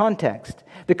 note the context.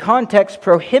 The context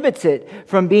prohibits it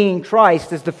from being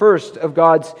Christ as the first of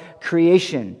God's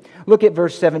creation. Look at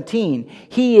verse 17.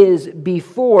 "He is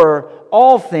before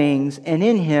all things, and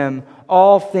in him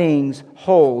all things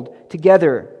hold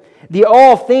together." The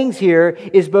all things here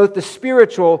is both the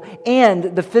spiritual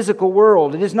and the physical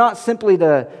world. It is not simply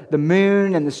the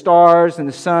moon and the stars and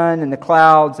the sun and the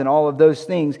clouds and all of those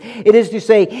things. It is to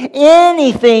say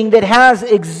anything that has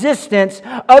existence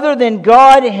other than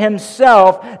God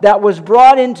Himself that was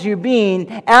brought into being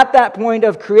at that point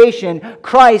of creation.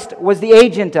 Christ was the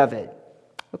agent of it.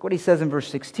 Look what He says in verse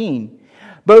 16.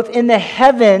 Both in the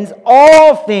heavens,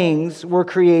 all things were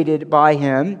created by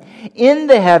Him, in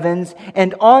the heavens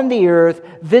and on the earth,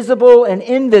 visible and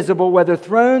invisible, whether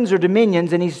thrones or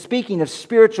dominions. And He's speaking of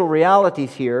spiritual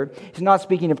realities here. He's not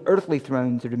speaking of earthly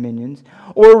thrones or dominions,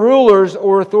 or rulers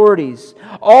or authorities.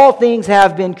 All things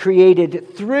have been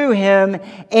created through Him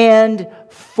and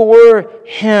for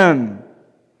Him.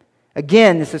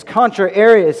 Again, this is contra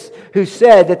Arius, who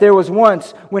said that there was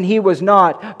once when He was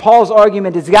not. Paul's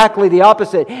argument is exactly the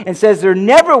opposite and says there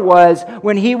never was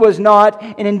when He was not,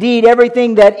 and indeed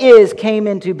everything that is came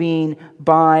into being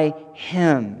by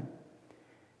Him.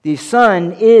 The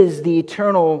Son is the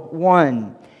eternal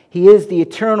one. He is the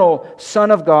eternal Son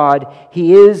of God.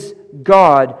 He is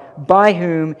God, by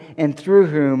whom and through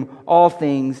whom all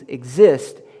things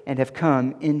exist and have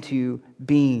come into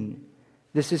being.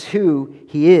 This is who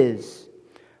He is.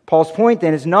 Paul's point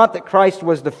then is not that Christ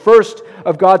was the first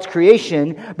of God's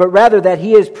creation, but rather that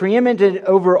He is preeminent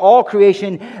over all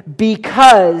creation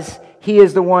because He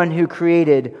is the one who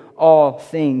created all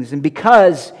things, and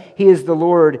because He is the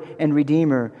Lord and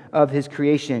Redeemer of His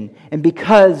creation, and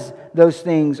because those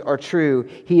things are true,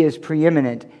 He is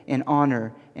preeminent in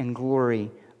honor and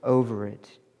glory over it.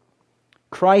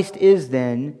 Christ is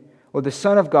then, or the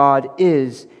Son of God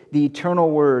is, the eternal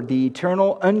Word, the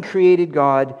eternal uncreated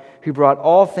God who brought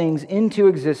all things into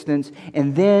existence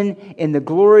and then in the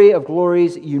glory of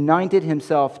glories united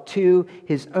Himself to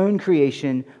His own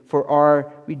creation for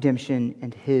our redemption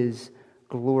and His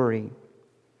glory.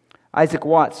 Isaac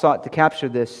Watts sought to capture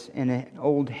this in an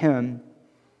old hymn.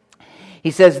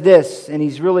 He says this, and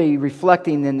he's really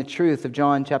reflecting in the truth of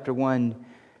John chapter 1,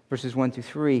 verses 1 through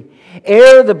 3.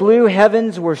 Ere the blue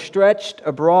heavens were stretched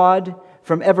abroad,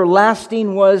 from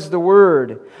everlasting was the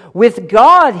Word. With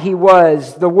God He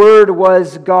was, the Word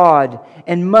was God,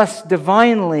 and must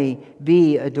divinely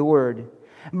be adored.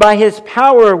 By His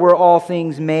power were all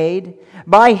things made.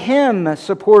 By Him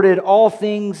supported all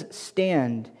things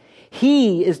stand.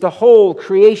 He is the whole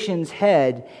creation's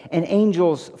head, and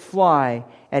angels fly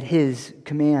at His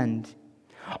command.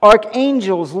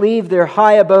 Archangels leave their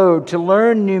high abode to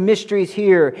learn new mysteries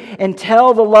here and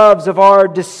tell the loves of our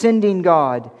descending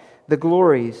God, the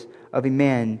glories of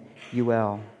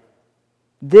Emmanuel.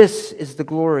 This is the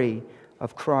glory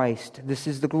of Christ. This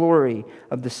is the glory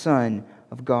of the Son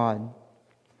of God.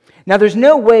 Now, there's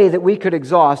no way that we could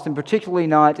exhaust, and particularly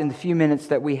not in the few minutes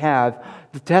that we have,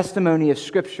 the testimony of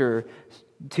Scripture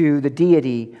to the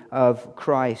deity of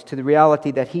Christ, to the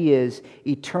reality that He is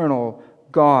eternal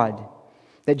God.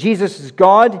 That Jesus is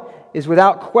God is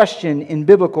without question in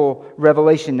biblical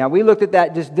revelation. Now, we looked at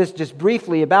that just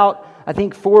briefly about, I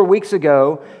think, 4 weeks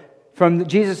ago from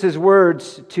Jesus'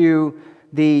 words to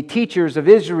the teachers of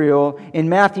Israel in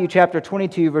Matthew chapter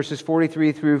 22, verses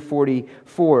 43 through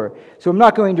 44. So I'm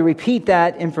not going to repeat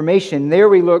that information. There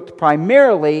we looked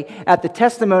primarily at the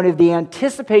testimony of the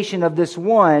anticipation of this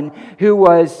one who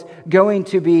was going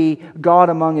to be God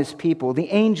among His people, the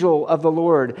angel of the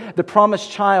Lord, the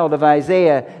promised child of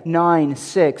Isaiah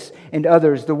 9:6, and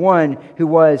others, the one who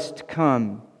was to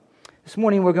come. This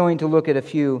morning we're going to look at a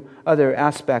few other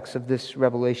aspects of this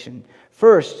revelation.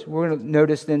 First, we're going to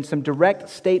notice then some direct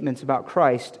statements about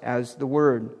Christ as the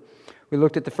Word. We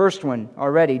looked at the first one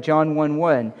already, John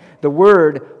 1:1. The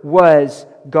Word was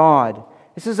God.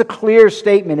 This is a clear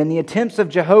statement, and the attempts of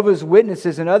Jehovah's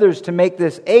Witnesses and others to make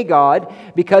this a God,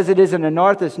 because it is an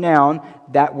anarthus noun,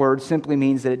 that word simply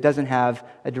means that it doesn't have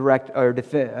a direct or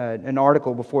an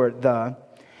article before it, the.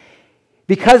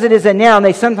 Because it is a noun,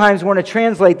 they sometimes want to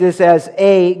translate this as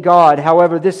a God.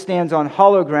 However, this stands on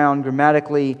hollow ground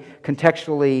grammatically,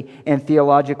 contextually, and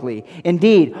theologically.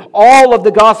 Indeed, all of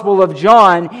the Gospel of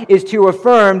John is to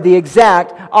affirm the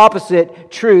exact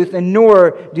opposite truth, and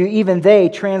nor do even they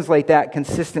translate that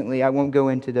consistently. I won't go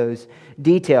into those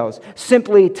details.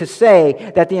 Simply to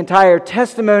say that the entire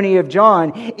testimony of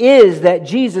John is that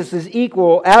Jesus is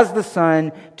equal as the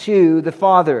Son to the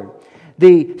Father.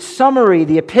 The summary,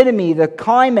 the epitome, the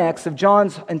climax of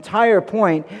John's entire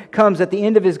point comes at the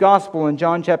end of his gospel in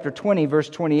John chapter 20, verse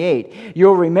 28.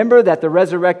 You'll remember that the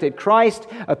resurrected Christ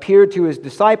appeared to His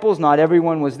disciples. Not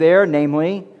everyone was there,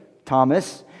 namely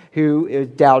Thomas, who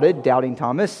doubted, doubting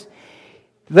Thomas.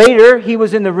 Later, he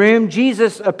was in the room.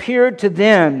 Jesus appeared to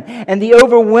them. And the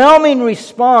overwhelming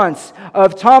response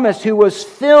of Thomas, who was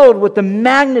filled with the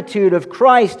magnitude of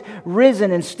Christ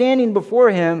risen and standing before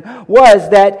him, was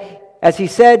that, as he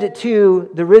said to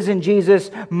the risen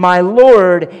Jesus, "My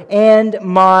Lord and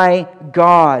my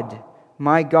God."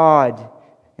 My God.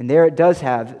 And there it does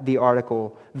have the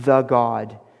article, the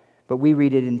God. But we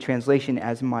read it in translation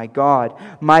as my God.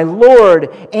 My Lord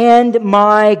and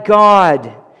my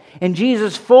God. And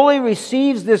Jesus fully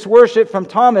receives this worship from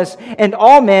Thomas and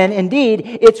all men.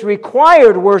 Indeed, it's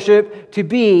required worship to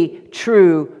be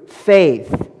true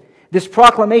faith. This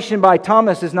proclamation by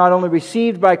Thomas is not only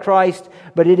received by Christ,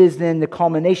 but it is then the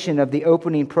culmination of the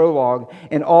opening prologue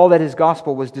and all that his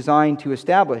gospel was designed to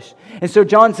establish. And so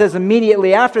John says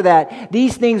immediately after that,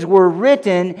 these things were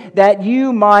written that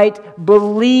you might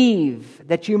believe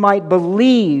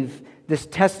this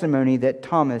testimony that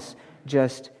Thomas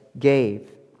just gave.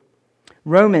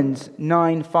 Romans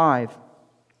 9:5.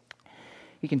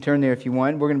 You can turn there if you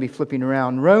want. We're going to be flipping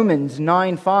around. Romans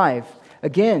 9:5.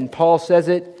 Again, Paul says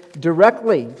it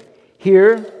directly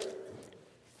here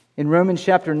in Romans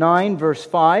chapter 9, verse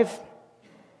 5.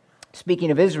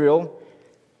 Speaking of Israel,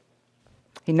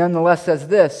 he nonetheless says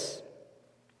this.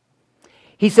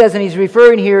 He says, and he's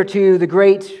referring here to the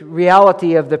great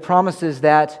reality of the promises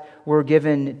that were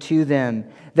given to them.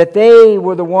 That they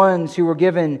were the ones who were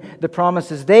given the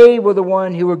promises. They were the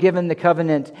one who were given the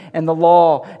covenant and the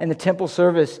law and the temple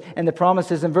service and the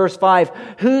promises. In verse 5,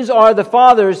 whose are the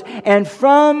fathers and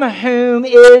from whom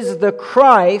is the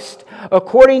Christ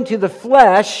according to the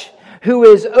flesh, who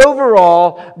is over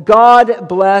all, God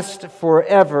blessed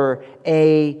forever.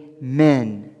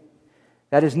 Amen.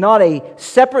 That is not a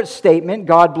separate statement,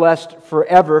 God blessed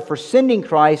forever, for sending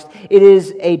Christ. It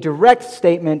is a direct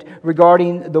statement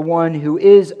regarding the one who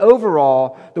is over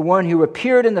all, the one who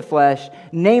appeared in the flesh,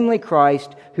 namely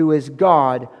Christ, who is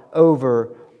God over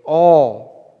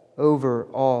all. Over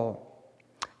all.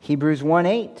 Hebrews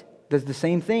 1:8 does the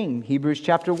same thing. Hebrews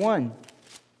chapter 1.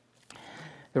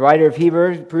 The writer of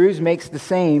Hebrews makes the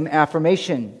same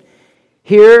affirmation.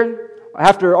 Here,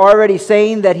 after already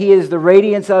saying that He is the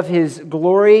radiance of His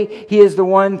glory, He is the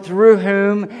one through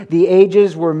whom the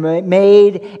ages were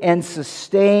made and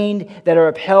sustained, that are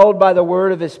upheld by the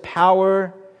word of His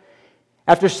power.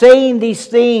 After saying these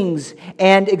things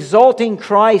and exalting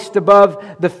Christ above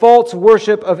the false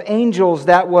worship of angels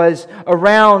that was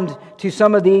around to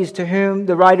some of these to whom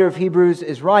the writer of Hebrews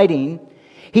is writing,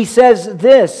 he says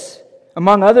this,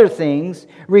 among other things,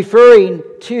 referring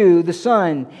to the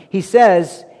Son. He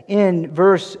says in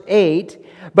verse 8,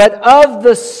 but of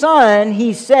the Son,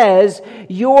 he says,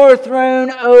 your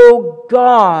throne, O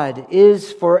God,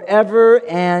 is forever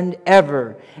and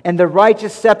ever, and the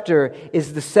righteous scepter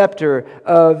is the scepter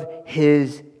of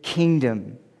His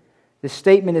kingdom. This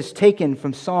statement is taken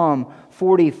from Psalm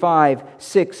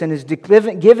 45:6 and is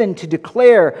given to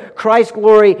declare Christ's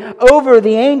glory over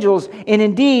the angels, and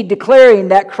indeed declaring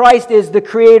that Christ is the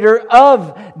creator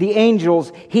of the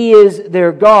angels. He is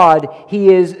their God.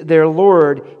 He is their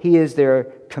Lord. He is their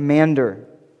commander.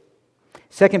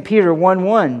 2 Peter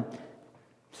 1:1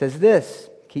 says this.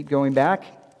 Keep going back.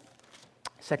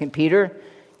 2 Peter,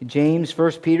 James,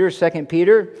 1 Peter, 2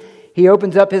 Peter. He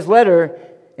opens up his letter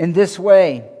in this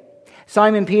way.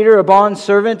 Simon Peter, a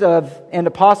bondservant of and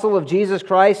apostle of Jesus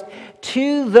Christ,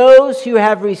 to those who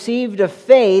have received a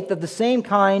faith of the same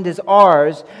kind as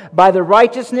ours, by the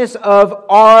righteousness of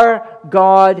our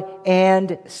God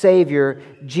and Savior,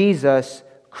 Jesus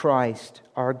Christ.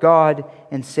 Our God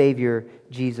and Savior,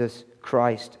 Jesus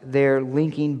Christ. They're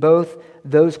linking both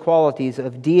those qualities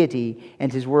of deity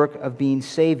and His work of being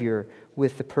Savior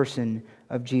with the person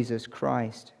of Jesus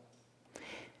Christ.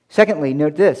 Secondly,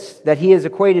 note this, that He is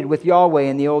equated with Yahweh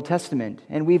in the Old Testament.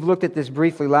 And we've looked at this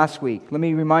briefly last week. Let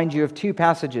me remind you of two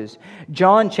passages.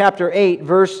 John chapter 8,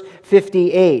 verse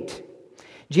 58.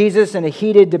 Jesus, in a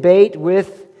heated debate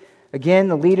with, again,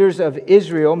 the leaders of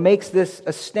Israel, makes this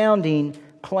astounding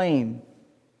claim.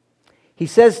 He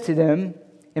says to them,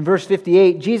 in verse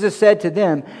 58, Jesus said to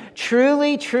them,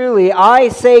 truly, truly, I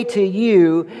say to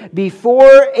you,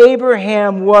 before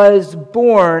Abraham was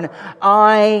born,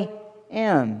 I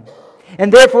am.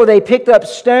 And therefore they picked up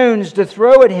stones to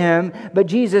throw at Him, but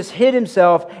Jesus hid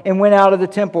Himself and went out of the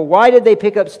temple. Why did they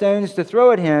pick up stones to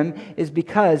throw at Him? Is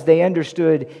because they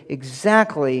understood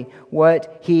exactly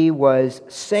what He was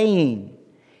saying.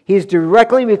 He is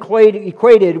directly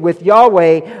equated with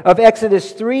Yahweh of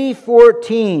Exodus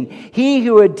 3:14. He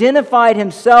who identified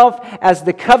Himself as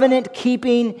the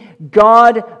covenant-keeping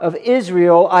God of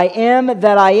Israel, I am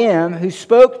that I am, who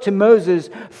spoke to Moses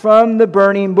from the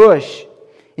burning bush.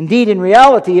 Indeed, in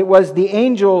reality, it was the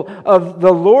angel of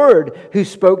the Lord who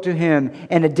spoke to him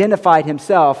and identified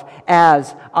himself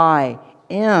as I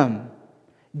am.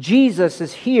 Jesus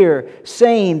is here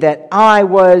saying that I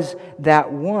was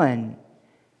that one.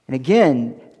 And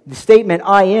again, the statement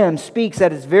I am speaks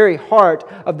at its very heart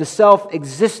of the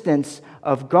self-existence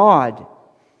of God.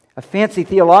 A fancy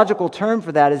theological term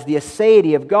for that is the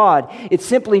aseity of God. It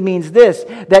simply means this,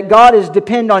 that God is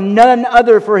dependent on none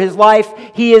other for his life.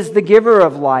 He is the giver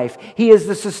of life. He is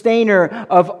the sustainer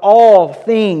of all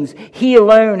things. He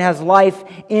alone has life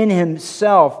in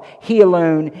himself. He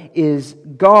alone is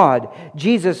God.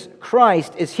 Jesus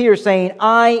Christ is here saying,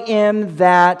 I am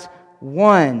that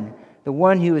one, the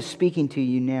one who is speaking to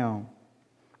you now.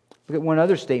 Look at one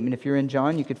other statement. If you're in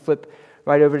John, you could flip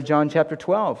right over to John chapter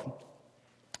 12.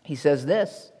 He says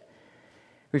this,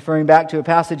 referring back to a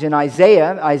passage in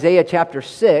Isaiah chapter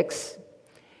 6.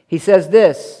 He says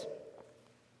this,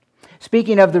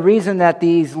 speaking of the reason that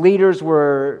these leaders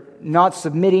were not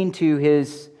submitting to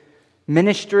his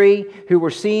ministry, who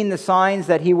were seeing the signs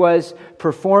that he was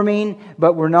performing,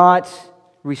 but were not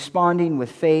responding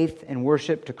with faith and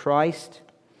worship to Christ.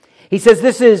 He says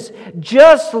this is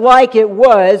just like it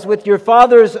was with your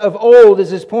fathers of old, is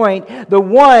his point, the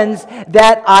ones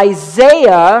that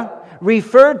Isaiah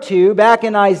referred to back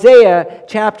in Isaiah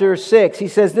chapter 6. He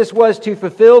says this was to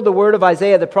fulfill the word of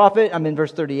Isaiah the prophet, I'm in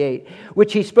verse 38,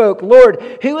 which he spoke,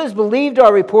 Lord, who has believed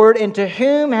our report, and to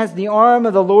whom has the arm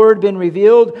of the Lord been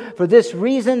revealed? For this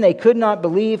reason they could not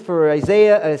believe, for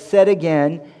Isaiah said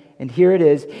again, and here it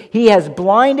is, He has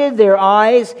blinded their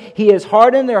eyes, He has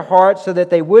hardened their hearts, so that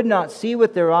they would not see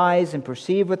with their eyes and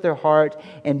perceive with their heart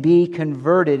and be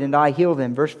converted, and I heal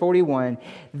them. Verse 41,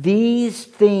 these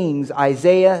things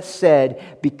Isaiah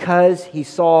said because he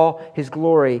saw His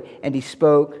glory, and he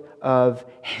spoke of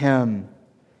Him.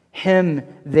 Him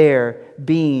there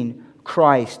being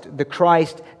Christ, the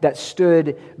Christ that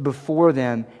stood before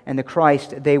them, and the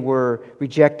Christ they were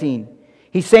rejecting.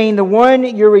 He's saying the one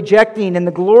you're rejecting and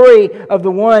the glory of the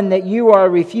one that you are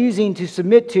refusing to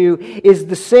submit to is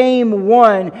the same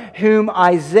one whom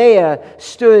Isaiah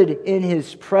stood in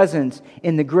his presence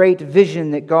in the great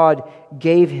vision that God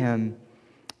gave him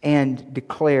and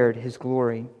declared His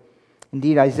glory.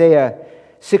 Indeed, Isaiah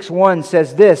 6:1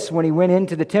 says this, when he went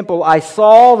into the temple, I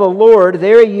saw the Lord,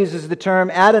 there he uses the term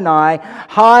Adonai,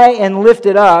 high and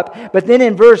lifted up. But then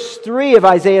in verse 3 of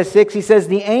Isaiah 6, he says,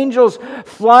 the angels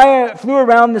flew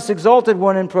around this exalted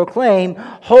one and proclaim,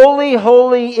 Holy,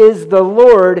 holy is the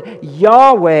Lord,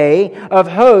 Yahweh of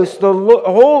hosts. The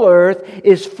whole earth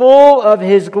is full of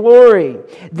His glory.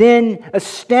 Then,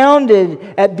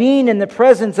 astounded at being in the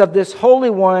presence of this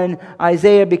Holy One,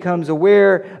 Isaiah becomes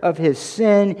aware of his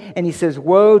sin, and he says,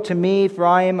 Woe to me, for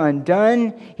I am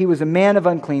undone. He was a man of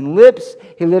unclean lips.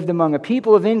 He lived among a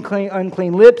people of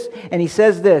unclean lips. And he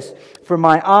says this, For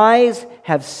my eyes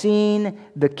have seen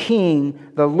the King,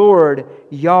 the Lord,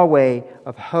 Yahweh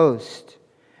of hosts.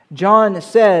 John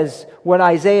says what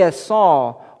Isaiah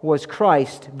saw was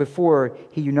Christ before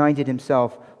He united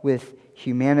Himself with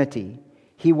humanity.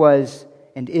 He was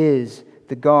and is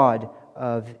the God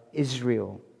of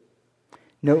Israel.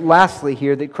 Note lastly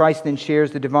here that Christ then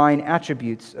shares the divine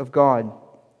attributes of God.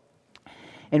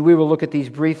 And we will look at these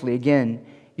briefly. Again,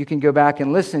 you can go back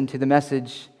and listen to the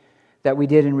message that we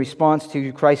did in response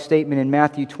to Christ's statement in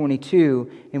Matthew 22,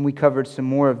 and we covered some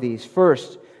more of these.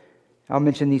 First, I'll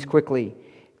mention these quickly.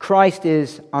 Christ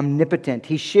is omnipotent.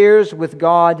 He shares with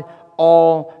God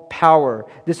all power.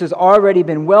 This has already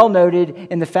been well noted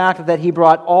in the fact that He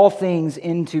brought all things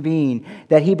into being,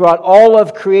 that He brought all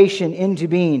of creation into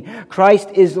being. Christ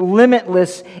is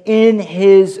limitless in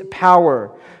His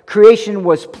power. Creation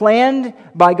was planned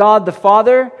by God the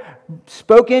Father,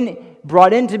 spoken,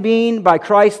 brought into being by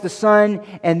Christ the Son,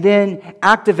 and then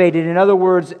activated, in other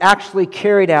words, actually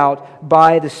carried out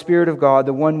by the Spirit of God,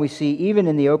 the one we see even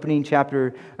in the opening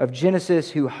chapter of Genesis,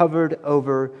 who hovered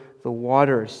over the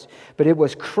waters. But it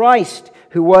was Christ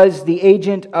who was the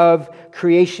agent of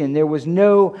creation. There was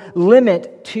no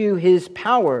limit to His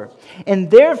power. And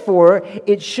therefore,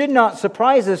 it should not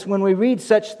surprise us when we read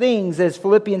such things as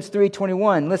Philippians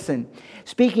 3:21. Listen,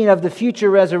 speaking of the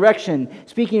future resurrection,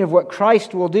 speaking of what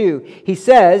Christ will do, he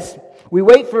says, we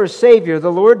wait for a Savior,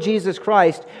 the Lord Jesus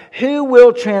Christ, who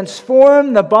will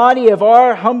transform the body of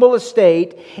our humble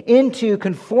estate into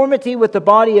conformity with the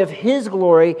body of His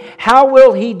glory. How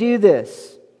will He do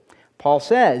this? Paul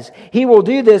says, He will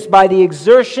do this by the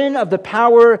exertion of the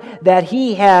power that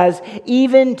He has,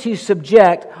 even to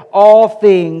subject all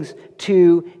things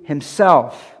to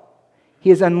Himself.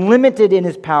 He is unlimited in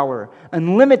His power,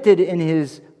 unlimited in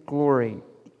His glory.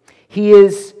 He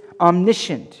is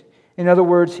omniscient, In other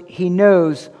words, He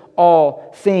knows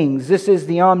all things. This is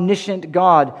the omniscient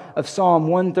God of Psalm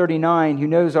 139, who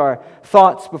knows our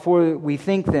thoughts before we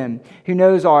think them, who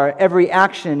knows our every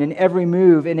action and every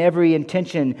move and every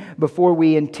intention before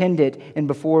we intend it and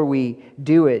before we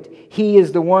do it. He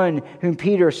is the one whom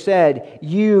Peter said,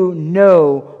 "You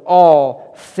know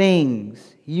all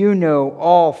things." You know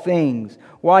all things.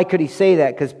 Why could he say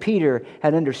that? Because Peter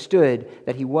had understood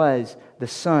that he was the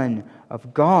Son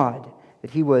of God,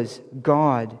 that he was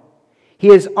God. He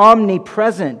is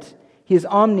omnipresent. He is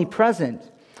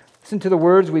omnipresent. Listen to the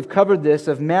words, we've covered this,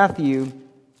 of Matthew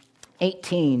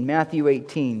 18. Matthew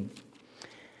 18.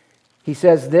 He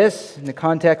says this in the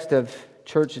context of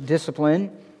church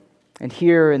discipline, and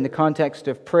here in the context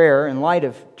of prayer in light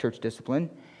of church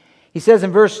discipline. He says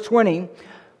in verse 20,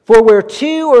 "For where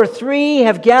 2 or 3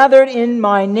 have gathered in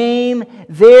my name,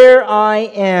 there I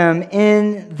am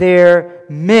in their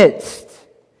midst."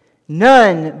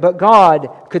 None but God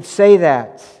could say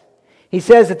that. He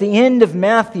says at the end of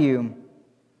Matthew,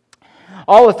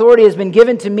 "All authority has been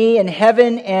given to me in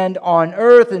heaven and on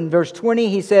earth." In verse 20,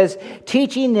 he says,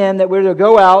 teaching them that we're to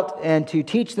go out and to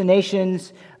teach the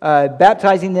nations,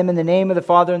 baptizing them in the name of the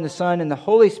Father and the Son and the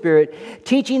Holy Spirit,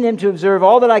 teaching them to observe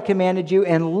all that I commanded you,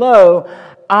 and lo,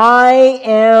 I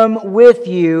am with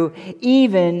you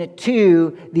even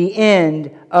to the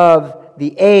end of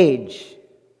the age.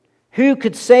 Who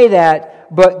could say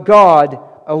that but God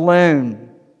alone?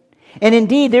 And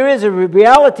indeed, there is a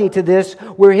reality to this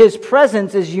where His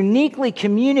presence is uniquely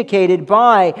communicated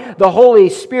by the Holy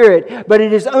Spirit, but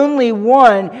it is only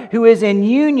one who is in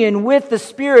union with the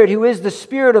Spirit, who is the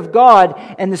Spirit of God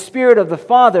and the Spirit of the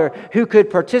Father, who could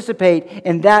participate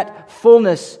in that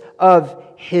fullness of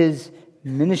His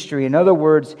ministry. In other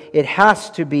words, it has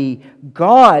to be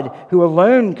God who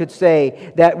alone could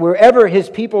say that wherever His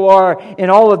people are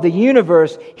in all of the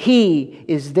universe, He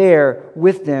is there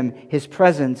with them. His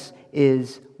presence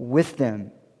is with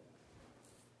them.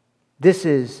 This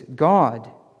is God.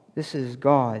 This is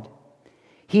God.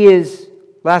 He is,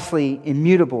 lastly,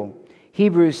 immutable.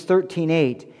 Hebrews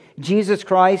 13:8. Jesus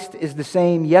Christ is the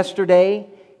same yesterday,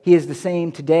 He is the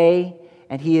same today,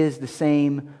 and He is the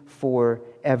same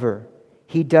forever.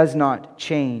 He does not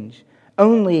change.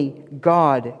 Only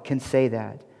God can say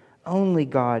that. Only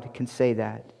God can say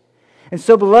that. And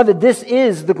so, beloved, this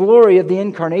is the glory of the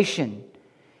incarnation.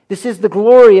 This is the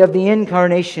glory of the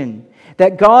incarnation.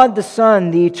 That God the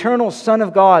Son, the eternal Son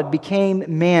of God, became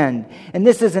man. And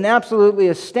this is an absolutely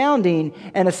astounding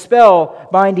and a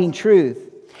spell-binding truth.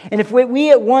 And if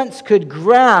we at once could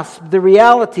grasp the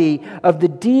reality of the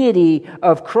deity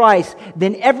of Christ,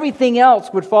 then everything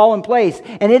else would fall in place.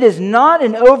 And it is not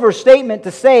an overstatement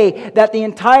to say that the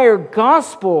entire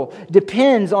gospel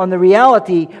depends on the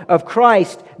reality of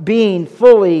Christ being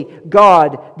fully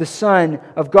God, the Son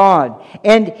of God.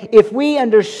 And if we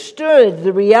understood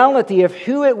the reality of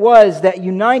who it was that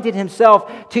united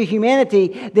Himself to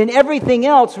humanity, then everything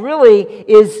else really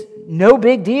is no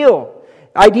big deal.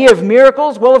 Idea of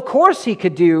miracles? Well, of course He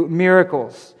could do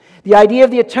miracles. The idea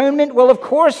of the atonement? Well, of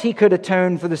course He could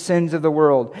atone for the sins of the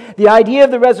world. The idea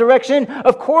of the resurrection?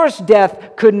 Of course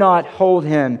death could not hold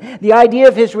Him. The idea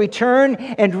of His return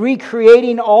and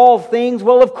recreating all things?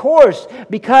 Well, of course,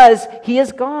 because He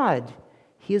is God.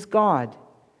 He is God.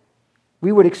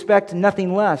 We would expect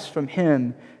nothing less from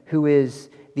Him who is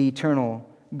the eternal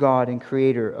God and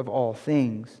Creator of all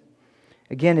things.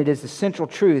 Again, it is the central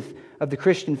truth of the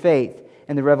Christian faith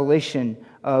and the revelation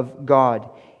of God.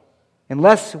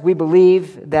 Unless we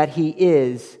believe that He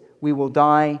is, we will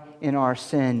die in our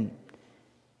sin.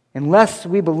 Unless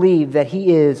we believe that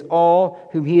He is all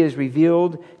whom He is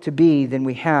revealed to be, then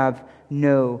we have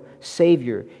no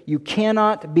Savior. You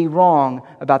cannot be wrong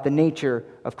about the nature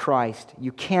of Christ.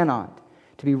 You cannot.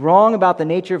 To be wrong about the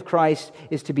nature of Christ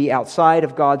is to be outside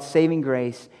of God's saving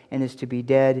grace and is to be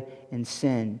dead in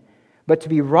sin. But to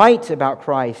be right about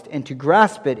Christ and to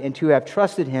grasp it and to have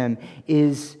trusted Him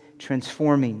is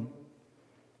transforming.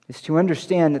 It's to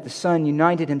understand that the Son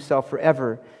united Himself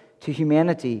forever to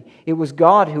humanity. It was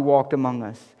God who walked among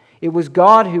us. It was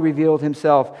God who revealed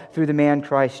Himself through the man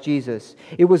Christ Jesus.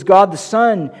 It was God the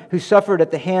Son who suffered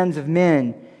at the hands of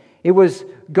men. It was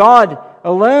God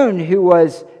alone who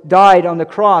died on the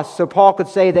cross, so Paul could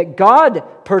say that God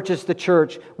purchased the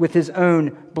church with His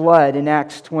own blood in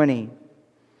Acts 20.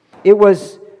 It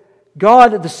was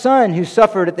God the Son who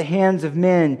suffered at the hands of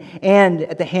men and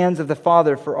at the hands of the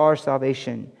Father for our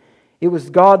salvation. It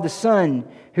was God the Son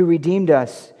who redeemed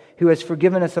us, who has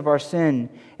forgiven us of our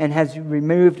sin and has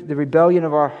removed the rebellion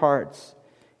of our hearts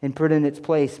and put in its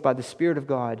place by the Spirit of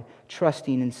God,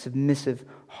 trusting and submissive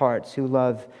hearts who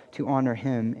love to honor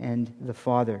Him and the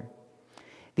Father.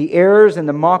 The errors and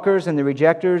the mockers and the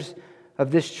rejectors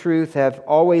of this truth have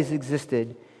always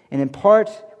existed, and in part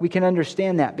we can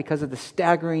understand that because of the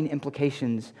staggering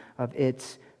implications of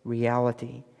its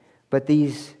reality. But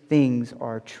these things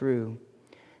are true.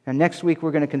 Now, next week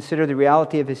we're going to consider the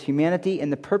reality of His humanity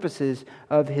and the purposes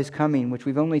of His coming, which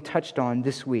we've only touched on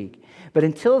this week. But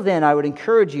until then, I would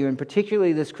encourage you, and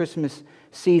particularly this Christmas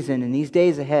season and these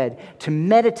days ahead, to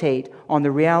meditate on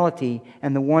the reality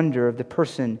and the wonder of the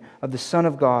person of the Son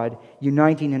of God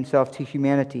uniting Himself to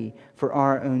humanity for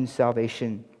our own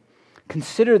salvation.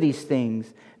 Consider these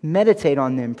things, meditate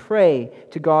on them, pray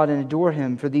to God and adore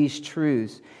Him for these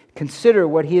truths. Consider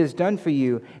what He has done for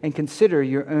you and consider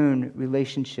your own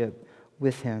relationship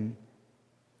with Him.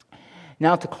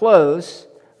 Now, to close,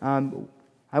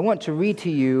 I want to read to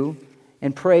you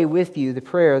and pray with you the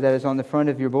prayer that is on the front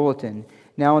of your bulletin.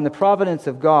 Now, in the providence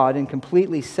of God and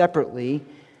completely separately,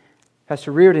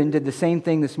 Pastor Reardon did the same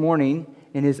thing this morning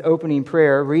in his opening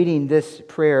prayer, reading this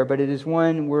prayer, but it is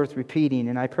one worth repeating.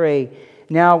 And I pray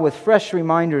now with fresh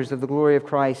reminders of the glory of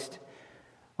Christ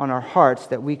on our hearts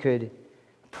that we could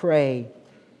pray,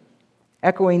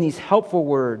 echoing these helpful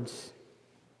words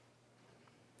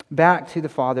back to the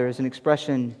Father as an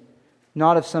expression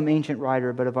not of some ancient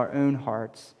writer, but of our own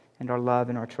hearts and our love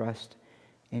and our trust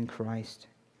in Christ.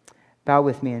 Bow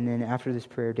with me, and then after this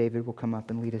prayer, David will come up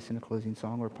and lead us in a closing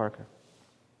song, or Parker.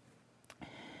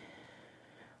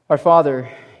 Our Father,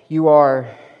 You are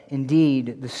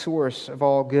indeed the source of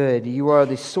all good. You are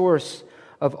the source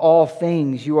of all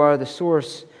things. You are the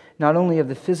source not only of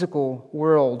the physical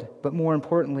world, but more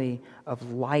importantly,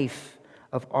 of life,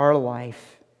 of our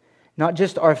life. Not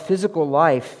just our physical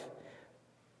life,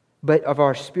 but of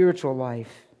our spiritual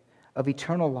life, of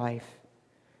eternal life,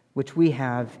 which we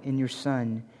have in Your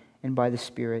Son and by the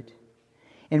Spirit.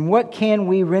 And what can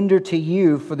we render to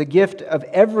You for the gift of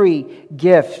every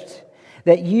gift,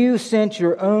 that You sent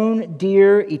Your own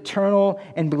dear, eternal,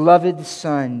 and beloved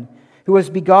Son, who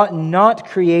was begotten, not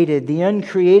created, the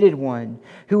uncreated one,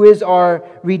 who is our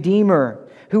Redeemer,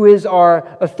 who is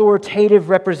our authoritative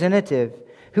representative,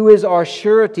 who is our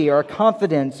surety, our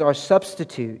confidence, our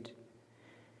substitute.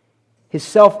 His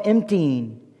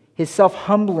self-emptying, His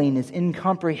self-humbling is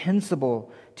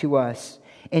incomprehensible to us,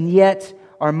 and yet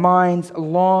our minds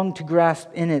long to grasp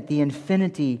in it the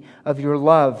infinity of Your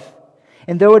love.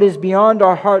 And though it is beyond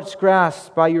our heart's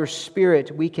grasp by Your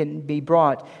Spirit, we can be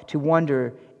brought to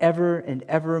wonder ever and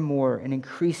ever more in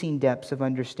increasing depths of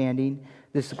understanding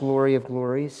this glory of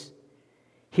glories.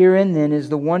 Herein then is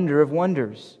the wonder of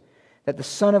wonders, that the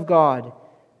Son of God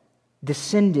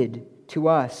descended to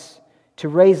us to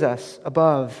raise us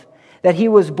above, that He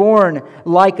was born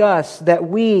like us, that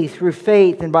we, through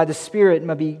faith and by the Spirit,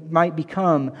 might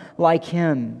become like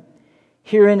Him.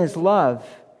 Herein is love.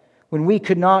 When we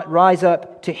could not rise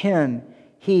up to Him,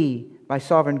 He, by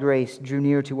sovereign grace, drew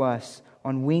near to us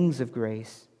on wings of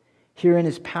grace. Herein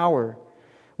is power.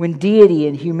 When deity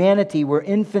and humanity were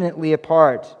infinitely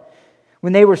apart,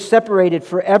 when they were separated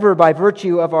forever by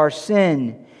virtue of our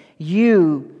sin,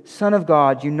 You, Son of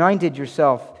God, united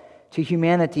Yourself to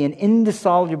humanity in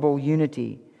indissoluble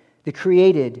unity, the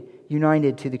created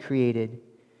united to the created.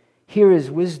 Here is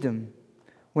wisdom.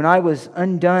 When I was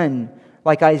undone,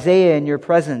 like Isaiah in Your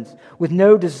presence, with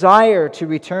no desire to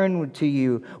return to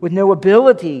You, with no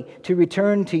ability to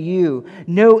return to You,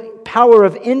 no power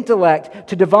of intellect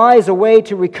to devise a way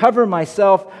to recover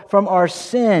myself from our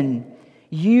sin,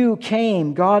 You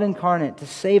came, God incarnate, to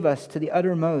save us to the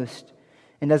uttermost,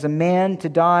 and as a man to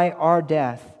die our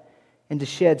death, and to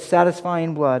shed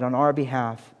satisfying blood on our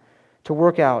behalf, to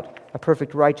work out a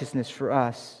perfect righteousness for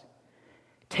us.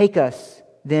 Take us,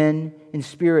 then, in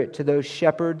spirit to those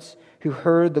shepherds who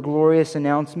heard the glorious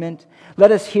announcement.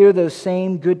 Let us hear those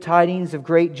same good tidings of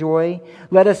great joy.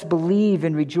 Let us believe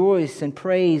and rejoice and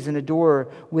praise and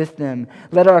adore with them.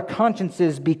 Let our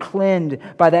consciences be cleansed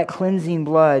by that cleansing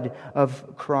blood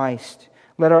of Christ.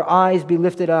 Let our eyes be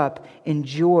lifted up in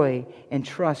joy and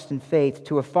trust and faith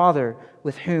to a Father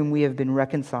with whom we have been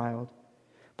reconciled.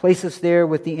 Place us there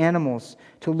with the animals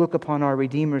to look upon our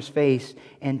Redeemer's face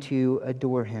and to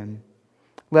adore Him.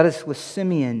 Let us with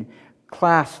Simeon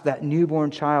clasp that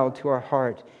newborn child to our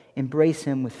heart, embrace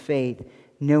Him with faith,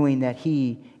 knowing that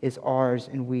He is ours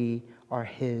and we are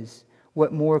His.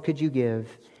 What more could You give,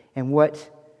 and what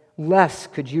less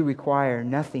could You require?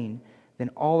 Nothing than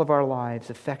all of our lives,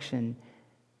 affection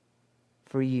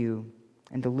for You,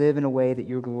 and to live in a way that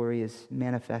Your glory is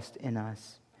manifest in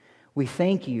us. We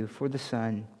thank You for the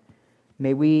Son.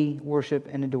 May we worship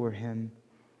and adore Him.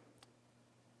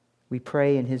 We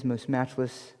pray in His most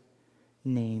matchless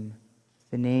name,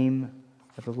 the name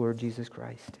of the Lord Jesus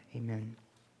Christ. Amen.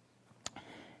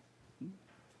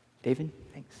 David,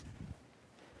 thanks.